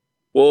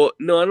 Well,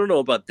 no, I don't know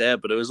about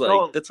that, but it was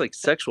like that's like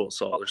sexual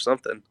assault or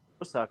something.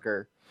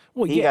 Sucker.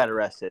 Well, he got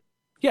arrested.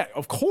 Yeah,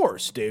 of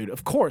course, dude.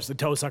 Of course, the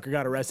toe sucker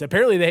got arrested.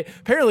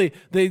 Apparently,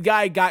 the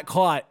guy got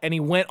caught and he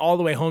went all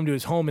the way home to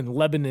his home in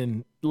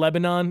Lebanon,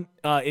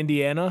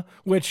 Indiana.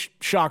 Which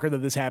shocker that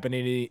this happened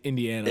in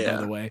Indiana,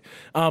 by the way.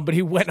 But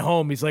he went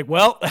home. He's like,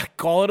 "Well,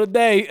 call it a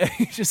day."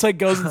 He just like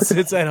goes and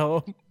sits at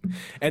home,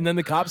 and then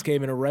the cops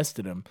came and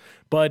arrested him.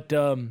 But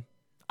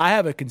I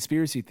have a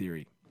conspiracy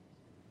theory.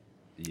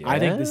 Yes. I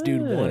think this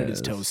dude wanted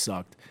his toes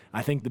sucked.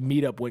 I think the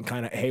meetup went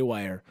kind of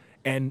haywire.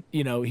 And,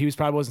 you know, he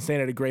probably wasn't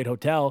staying at a great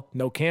hotel,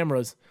 no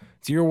cameras.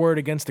 It's your word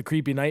against the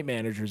creepy night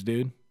managers,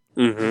 dude.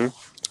 Mm-hmm.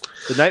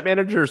 The night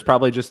manager is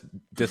probably just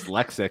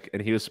dyslexic,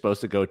 and he was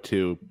supposed to go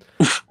to,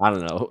 I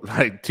don't know,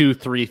 like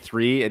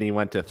 233, and he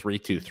went to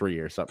 323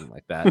 or something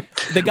like that.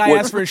 The guy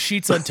asked for his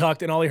sheets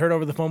untucked, and all he heard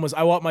over the phone was,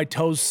 "I want my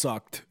toes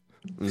sucked."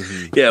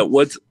 Mm-hmm. Yeah,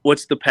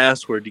 what's the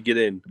password to get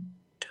in?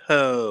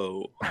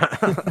 Toe.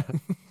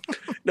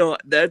 No,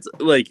 that's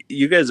like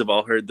you guys have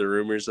all heard the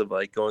rumors of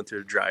like going through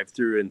a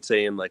drive-through and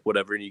saying like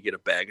whatever, and you get a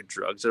bag of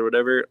drugs or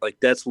whatever. Like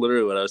that's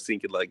literally what I was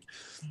thinking. Like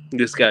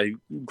this guy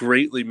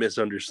greatly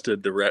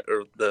misunderstood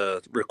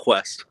the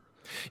request.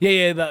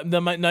 Yeah. The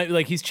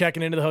like he's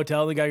checking into the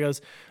hotel. The guy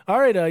goes, "All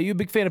right, you a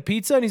big fan of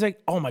pizza?" And he's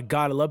like, "Oh my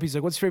god, I love pizza." He's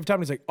like, "What's your favorite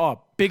topping?" He's like,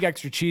 "Oh, big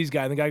extra cheese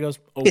guy." And the guy goes,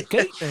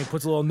 "Okay," and he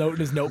puts a little note in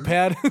his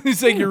notepad.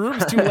 He's like, "Your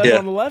room's too light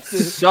on the left."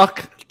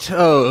 Suck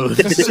toes.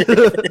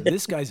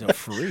 This guy's a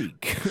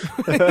freak.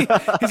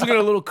 He's got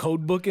a little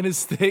code book in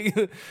his thing.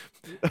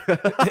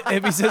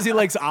 If he says he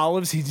likes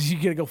olives, you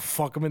gotta go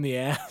fuck him in the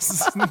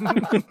ass.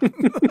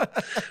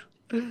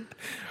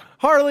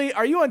 Harley,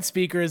 are you on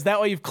speaker? Is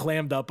that why you've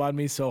clammed up on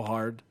me so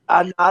hard?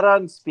 I'm not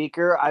on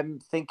speaker. I'm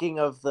thinking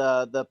of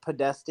the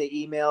Podesta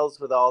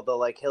emails with all the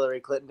like Hillary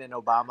Clinton and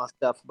Obama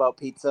stuff about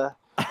pizza.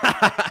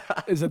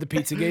 Is that the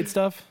Pizzagate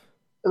stuff?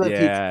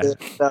 Pizza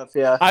stuff,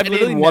 yeah. I've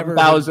literally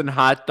 1,000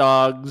 hot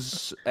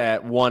dogs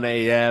at 1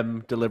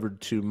 a.m. delivered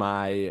to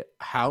my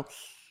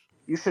house.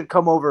 You should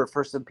come over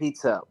for some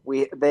pizza.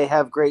 They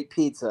have great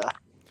pizza.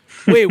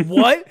 Wait,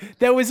 what?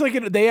 That was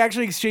like they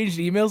actually exchanged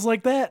emails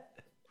like that?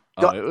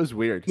 Oh, it was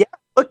weird. Yeah,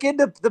 look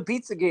into the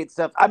Pizzagate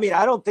stuff. I mean,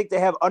 I don't think they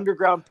have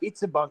underground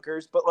pizza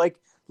bunkers, but like,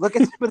 look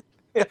at some of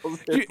the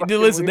emails.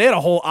 Listen, they had a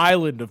whole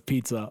island of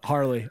pizza,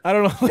 Harley. I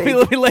don't know.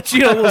 Let me let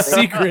you know a little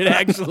secret,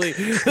 actually.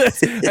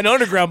 An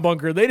underground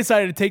bunker. They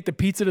decided to take the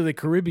pizza to the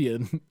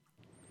Caribbean.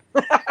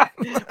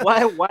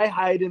 Why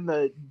hide in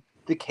the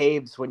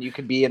caves when you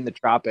could be in the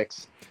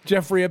tropics?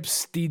 Jeffrey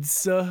Epstein.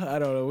 I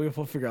don't know.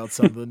 We'll figure out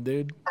something,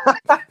 dude.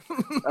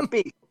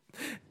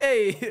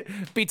 Hey,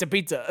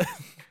 pizza.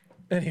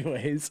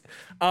 Anyways,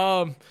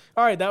 all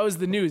right, that was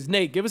the news.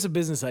 Nate, give us a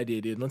business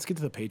idea, dude. Let's get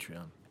to the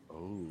Patreon.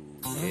 Oh,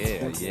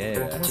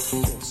 yeah.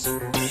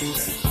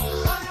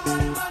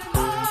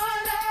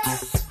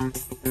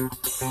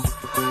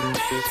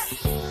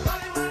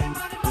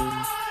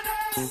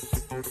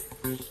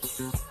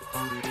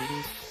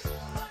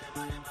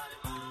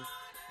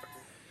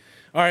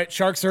 All right,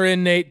 Sharks are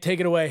in, Nate. Take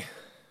it away.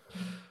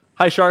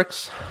 Hi,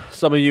 Sharks.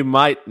 Some of you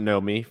might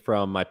know me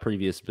from my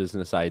previous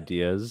business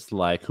ideas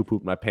like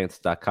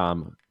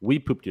whopoopedmypants.com,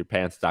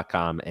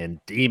 wepoopedyourpants.com, and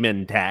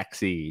Demon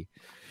Taxi.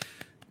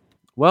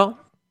 Well,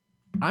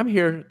 I'm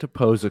here to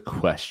pose a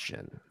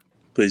question.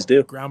 Please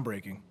do.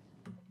 Groundbreaking.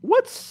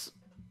 What's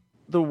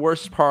the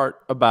worst part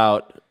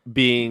about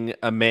being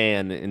a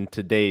man in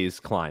today's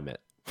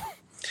climate?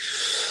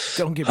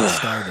 Don't get me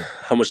started.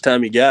 How much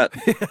time you got?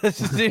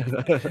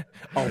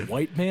 A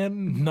white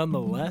man,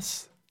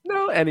 nonetheless?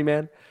 No, any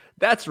man.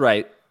 That's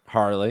right,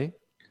 Harley.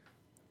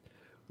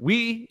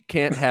 We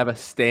can't have a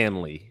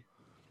Stanley.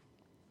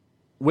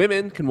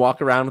 Women can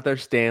walk around with their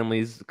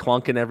Stanleys,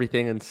 clunking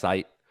everything in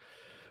sight.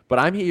 But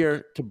I'm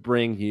here to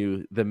bring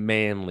you the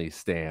manly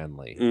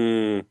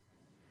Stanley.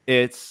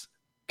 It's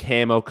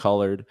camo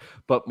colored,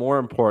 but more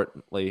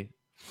importantly,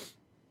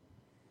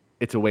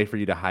 it's a way for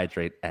you to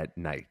hydrate at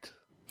night.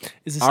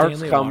 Is a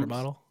Stanley a water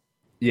bottle?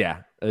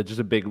 Yeah, just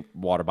a big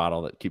water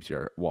bottle that keeps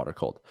your water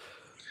cold.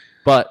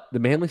 But the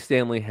manly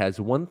Stanley has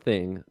one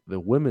thing the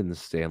women's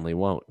Stanley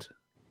won't.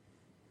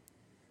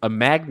 A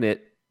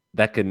magnet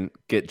that can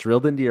get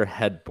drilled into your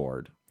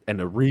headboard and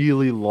a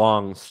really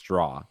long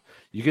straw.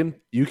 You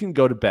can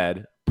go to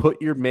bed, put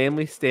your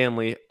manly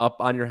Stanley up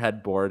on your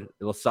headboard.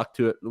 It'll suck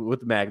to it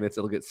with magnets.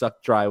 It'll get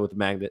sucked dry with a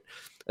magnet.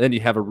 And then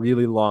you have a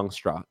really long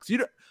straw.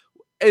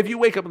 if you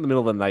wake up in the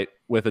middle of the night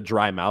with a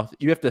dry mouth,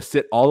 you have to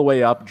sit all the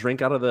way up,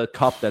 drink out of the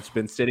cup that's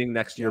been sitting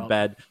next to your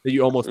bed that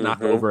you almost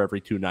knock over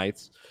every 2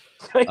 nights.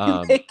 So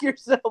you make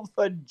yourself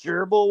a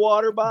gerbil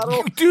water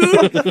bottle?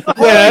 Dude,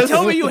 yes.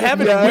 Tell me you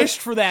haven't wished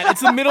for that.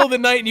 It's the middle of the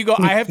night and you go,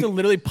 I have to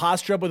literally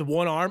posture up with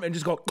one arm and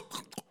just go,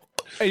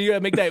 and you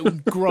gotta make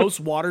that gross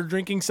water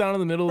drinking sound in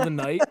the middle of the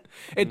night.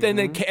 And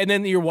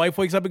then your wife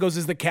wakes up and goes,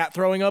 is the cat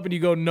throwing up? And you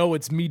go, no,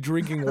 it's me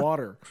drinking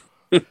water.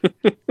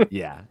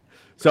 Yeah.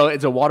 So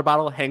it's a water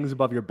bottle, hangs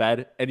above your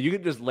bed, and you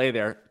can just lay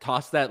there,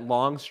 toss that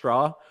long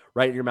straw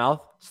right in your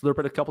mouth, slurp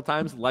it a couple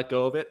times, let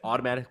go of it,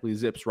 automatically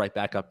zips right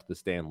back up to the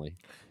Stanley.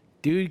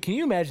 Dude, can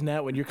you imagine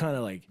that when you're kind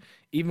of like,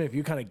 even if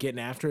you're kind of getting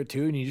after it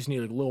too, and you just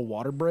need like a little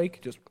water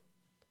break, just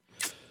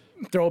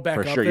throw it back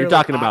up. For sure. You're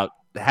talking about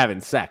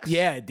having sex.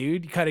 Yeah,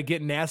 dude. You kind of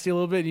get nasty a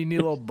little bit, and you need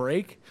a little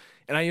break.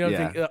 And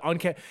I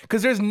think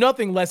because there's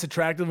nothing less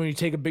attractive when you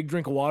take a big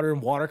drink of water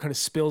and water kind of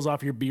spills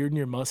off your beard and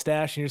your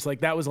mustache, and you're just like,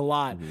 that was a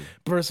lot.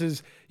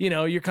 Versus,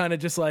 you're kind of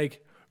just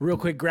like, real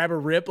quick, grab a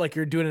rip like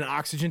you're doing an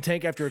oxygen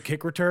tank after a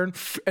kick return,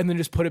 and then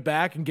just put it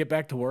back and get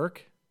back to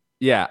work.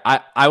 Yeah,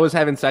 I was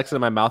having sex and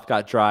my mouth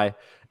got dry,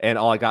 and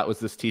all I got was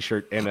this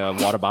T-shirt and a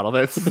water bottle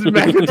that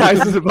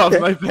magnetizes above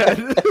my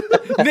bed.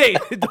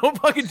 Nate, don't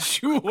fucking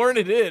shoehorn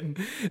it in.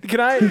 Can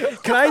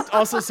I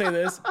also say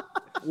this?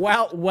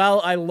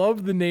 While I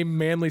love the name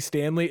Manly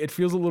Stanley, it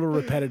feels a little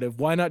repetitive.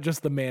 Why not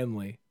just the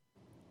Manly?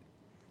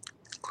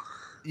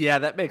 Yeah,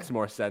 that makes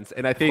more sense.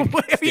 And I think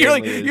you're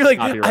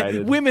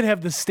like women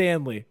have the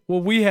Stanley.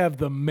 Well, we have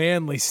the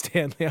Manly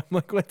Stanley. I'm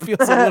like, what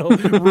feels a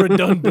little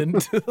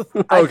redundant.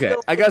 Okay,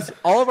 I guess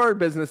all of our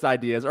business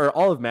ideas, or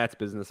all of Matt's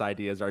business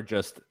ideas, are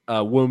just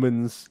a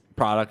woman's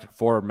product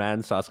for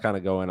men. So I was kind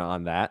of going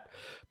on that.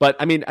 But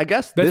I mean, I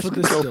guess this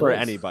could go for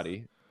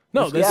anybody.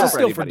 No, this is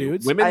still for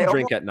dudes. Women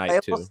drink at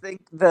night too. I almost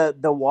think the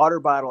water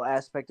bottle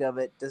aspect of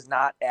it does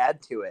not add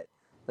to it.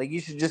 Like,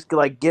 you should just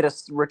like get a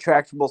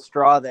retractable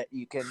straw that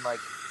you can like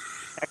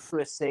connect to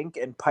a sink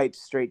and pipe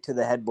straight to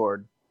the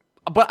headboard.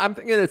 But I'm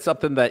thinking it's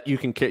something that you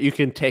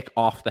can take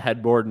off the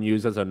headboard and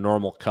use as a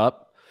normal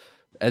cup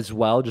as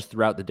well, just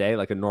throughout the day,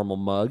 like a normal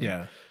mug.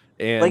 Yeah.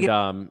 And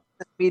like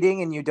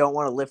meeting and you don't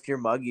want to lift your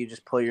mug, you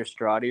just pull your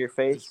straw to your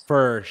face.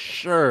 For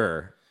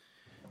sure.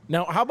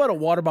 Now, how about a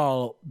water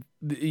bottle?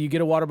 You get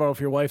a water bottle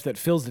for your wife that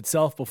fills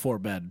itself before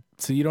bed,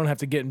 so you don't have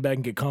to get in bed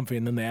and get comfy,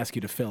 and then they ask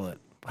you to fill it.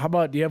 How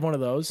about, do you have one of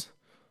those?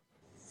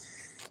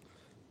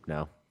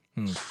 No.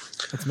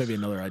 That's maybe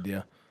another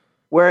idea.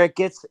 Where it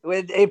gets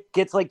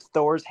like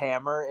Thor's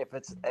hammer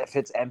if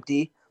it's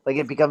empty, like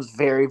it becomes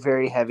very,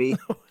 very heavy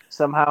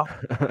somehow.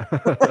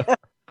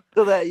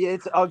 So that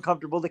it's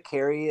uncomfortable to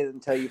carry it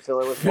until you fill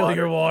it with water. Fill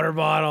your water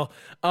bottle.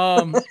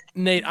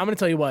 Nate, I'm going to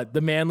tell you what. The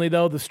Manly,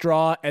 though, the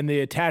straw and the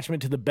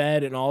attachment to the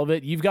bed and all of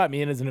it, you've got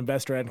me in as an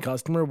investor and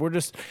customer. We're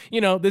just,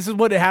 this is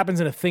what happens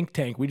in a think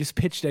tank. We just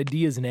pitched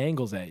ideas and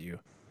angles at you.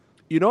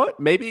 You know what?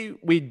 Maybe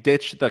we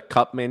ditch the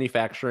cup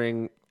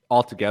manufacturing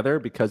altogether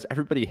because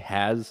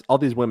all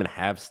these women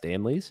have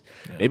Stanleys.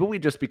 Yeah. Maybe we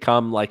just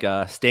become like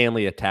a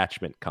Stanley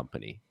attachment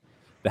company.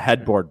 The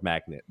headboard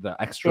magnet, the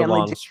extra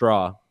long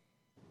straw.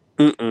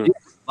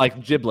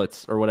 Like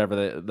giblets or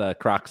whatever the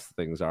Crocs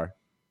things are.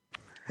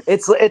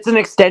 It's an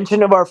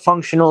extension of our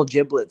functional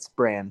giblets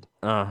brand.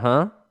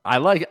 I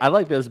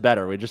like this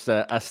better. We're just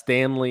a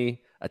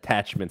Stanley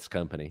attachments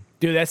company.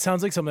 Dude, that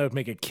sounds like something that would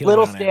make a kill.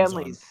 Little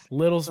Stanleys.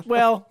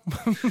 Well.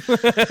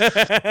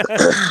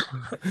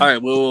 All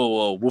right,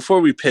 whoa.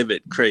 Before we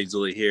pivot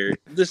crazily here,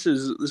 this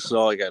is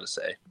all I gotta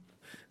say.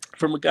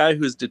 From a guy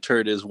who's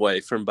deterred his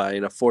wife from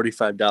buying a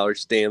 $45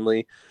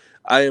 Stanley,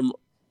 I am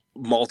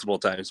multiple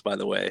times, by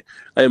the way.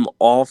 I am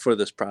all for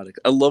this product.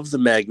 I love the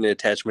magnet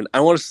attachment. I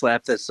want to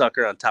slap that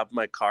sucker on top of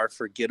my car,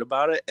 forget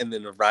about it, and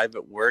then arrive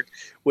at work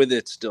with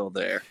it still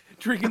there.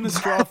 Drinking the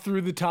straw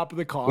through the top of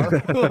the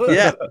car.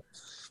 Yeah.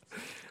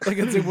 Like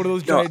it's like one of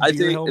those giant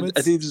deer helmets.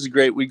 I think this is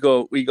great. We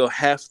go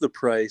half the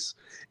price,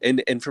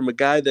 and from a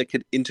guy that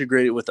could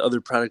integrate it with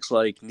other products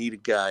like Need a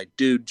Guy,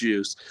 Dude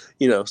Juice,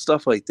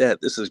 stuff like that.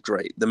 This is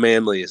great. The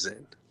Manly is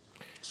in.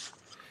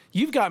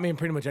 You've got me in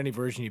pretty much any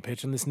version you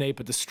pitch on this, Nate,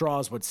 but the straw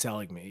is what's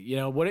selling me.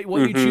 What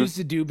you choose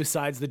to do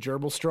besides the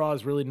gerbil straw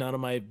is really none of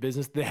my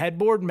business. The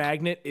headboard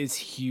magnet is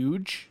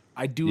huge.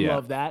 I do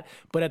love that.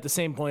 But at the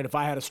same point, if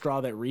I had a straw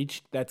that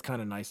reached, that's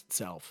kind of nice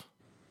itself.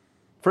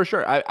 For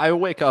sure. I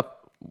wake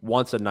up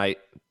once a night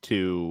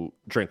to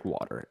drink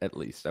water, at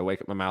least. I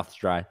wake up, my mouth's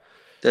dry.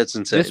 That's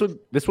insane.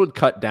 This would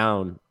cut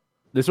down.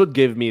 This would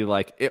give me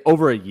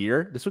over a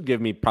year. This would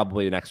give me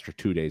probably an extra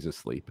 2 days of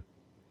sleep.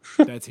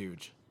 That's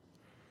huge.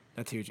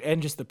 That's huge.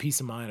 And just the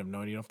peace of mind of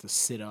knowing you don't have to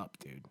sit up,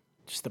 dude.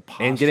 Just the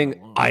posture and getting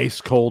alone. Ice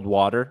cold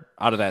water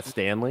out of that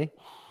Stanley.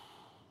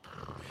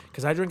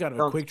 Because I drink out of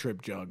a Quick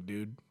Trip jug,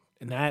 dude.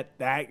 And that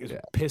is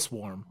piss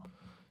warm.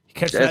 You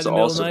catch That's that in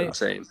the middle also of the night.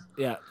 insane.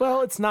 Yeah.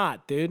 Well, it's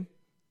not, dude.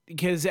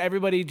 Because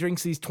everybody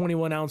drinks these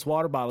 21-ounce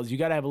water bottles. You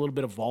got to have a little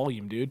bit of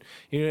volume, dude.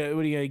 How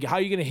are you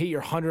going to hit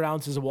your 100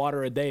 ounces of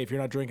water a day if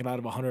you're not drinking out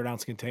of a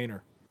 100-ounce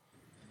container?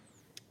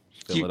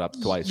 Fill it up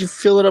twice. You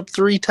fill it up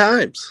 3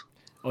 times.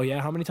 Oh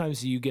yeah, how many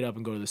times do you get up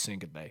and go to the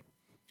sink a day?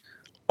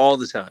 All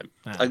the time.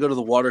 Ah. I go to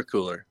the water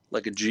cooler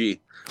like a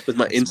G with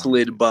my That's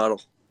insulated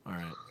bottle. All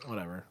right,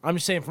 whatever. I'm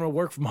just saying, from a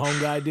work from home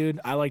guy,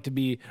 dude, I like to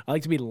be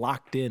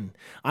locked in.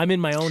 I'm in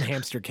my own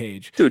hamster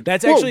cage. Dude,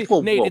 That's whoa, actually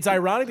whoa, Nate. whoa. It's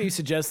ironic that you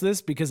suggest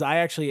this because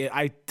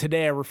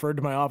today I referred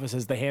to my office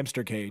as the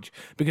hamster cage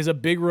because a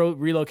big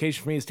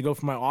relocation for me is to go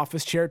from my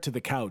office chair to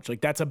the couch. Like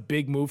that's a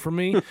big move for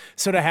me.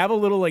 So to have a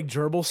little like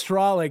gerbil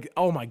straw, like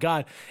oh my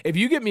god, if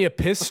you get me a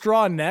piss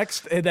straw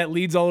next that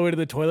leads all the way to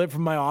the toilet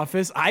from my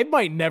office, I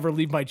might never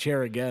leave my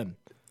chair again.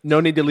 No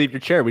need to leave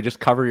your chair. We just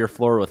cover your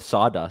floor with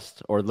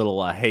sawdust or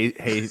little hay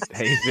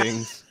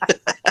things.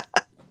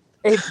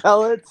 Hay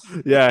pellets.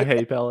 Yeah,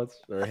 hay pellets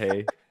or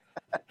hay.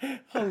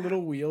 A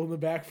little wheel in the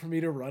back for me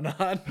to run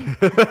on.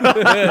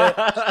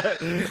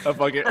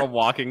 a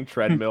walking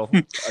treadmill,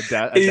 a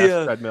desk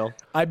treadmill.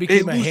 I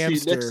became a Lucy,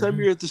 hamster. next time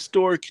you're at the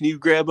store, can you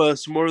grab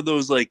some more of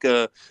those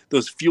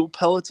those fuel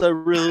pellets I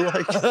really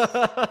like?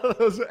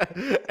 Those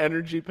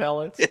energy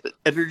pellets,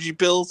 energy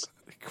pills.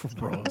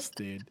 Gross,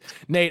 dude.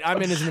 Nate, I'm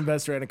in as an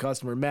investor and a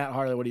customer. Matt,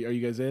 Harley, are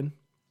you guys in?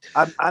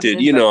 I'm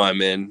Dude, you know I'm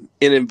in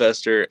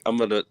investor. I'm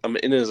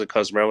in as a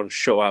customer. I want to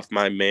show off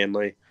my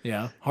manly.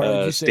 Yeah, Harley,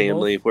 did you say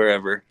Stanley, both?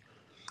 wherever.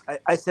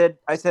 I said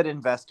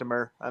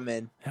Investimer. I'm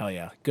in. Hell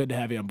yeah, good to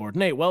have you on board,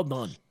 Nate. Well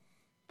done.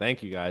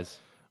 Thank you guys.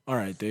 All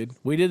right, dude.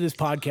 We did this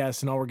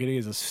podcast, and all we're getting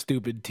is a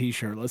stupid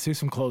T-shirt. Let's do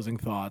some closing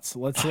thoughts.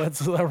 Let's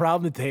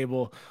around the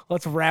table.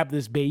 Let's wrap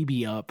this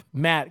baby up.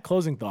 Matt,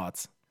 closing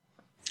thoughts.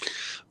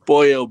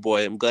 Boy, oh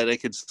boy, I'm glad I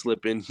could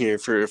slip in here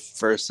for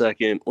a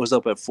second. Was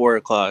up at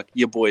 4:00.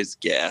 You boys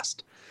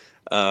gassed.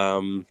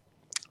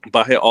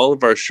 Buy all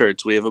of our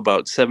shirts. We have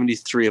about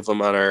 73 of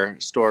them on our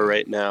store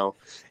right now.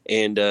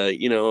 And,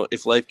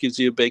 if life gives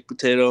you a baked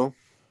potato,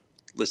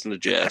 listen to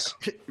jazz.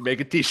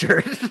 Make a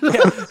T-shirt.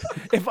 Yeah,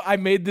 if I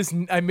made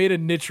a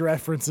niche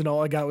reference, and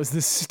all I got was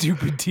this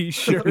stupid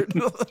T-shirt.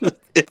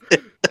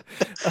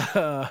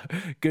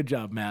 Good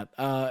job, Matt.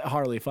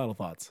 Harley, final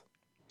thoughts.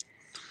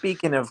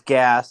 Speaking of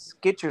gas,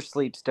 get your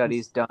sleep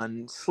studies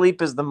done.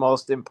 Sleep is the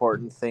most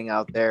important thing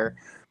out there.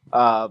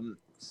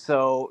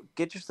 So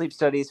get your sleep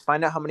studies.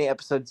 Find out how many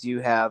episodes you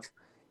have.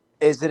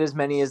 Is it as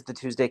many as the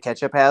Tuesday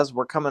Ketchup has?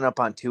 We're coming up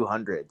on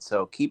 200.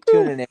 So keep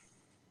tuning in.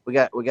 We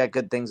got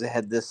good things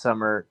ahead this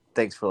summer.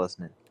 Thanks for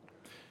listening.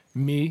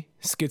 Me,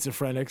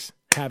 schizophrenics,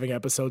 having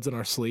episodes in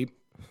our sleep.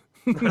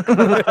 Handshake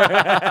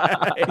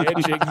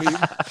me.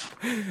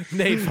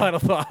 Nate, final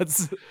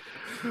thoughts.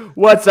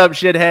 What's up,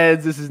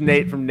 shitheads? This is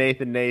Nate from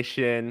Nathan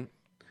Nation.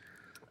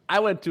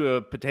 I went to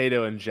a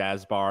potato and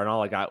jazz bar, and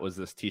all I got was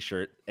this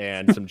T-shirt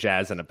and some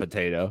jazz and a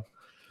potato.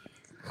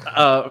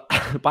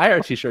 Buy our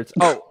T-shirts.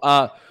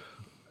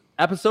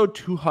 Episode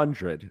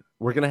 200.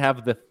 We're gonna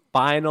have the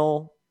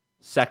final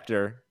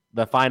sector,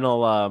 the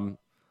final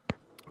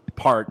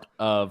part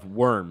of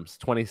Worms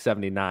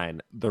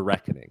 2079, The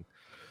Reckoning.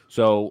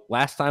 So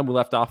last time we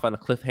left off on a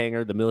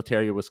cliffhanger. The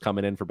military was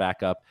coming in for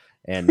backup,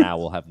 and now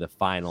we'll have the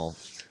final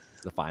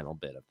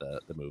bit of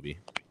the movie,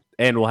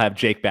 and we'll have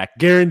Jake back,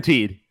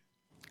 guaranteed.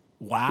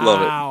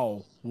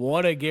 Wow,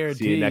 what a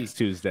guarantee! See you next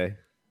Tuesday.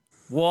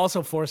 We'll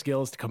also force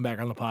Gillis to come back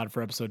on the pod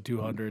for episode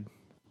 200.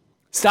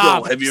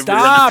 Stop! Yo,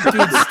 Stop, dude!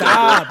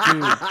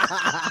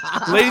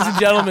 Ladies and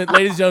gentlemen,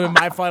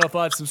 my final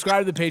thoughts.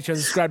 Subscribe to the Patreon.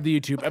 Subscribe to the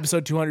YouTube.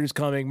 Episode 200 is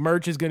coming.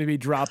 Merch is going to be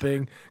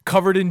dropping.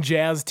 Covered in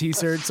jazz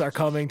T-shirts are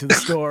coming to the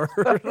store.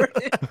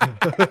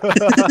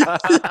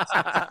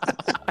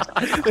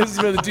 This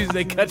is where the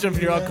Tuesday Ketchup.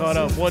 You're all caught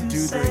up. 1, 2,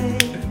 3.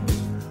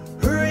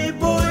 Hurry,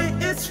 boy,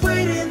 it's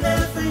waiting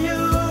there for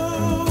you.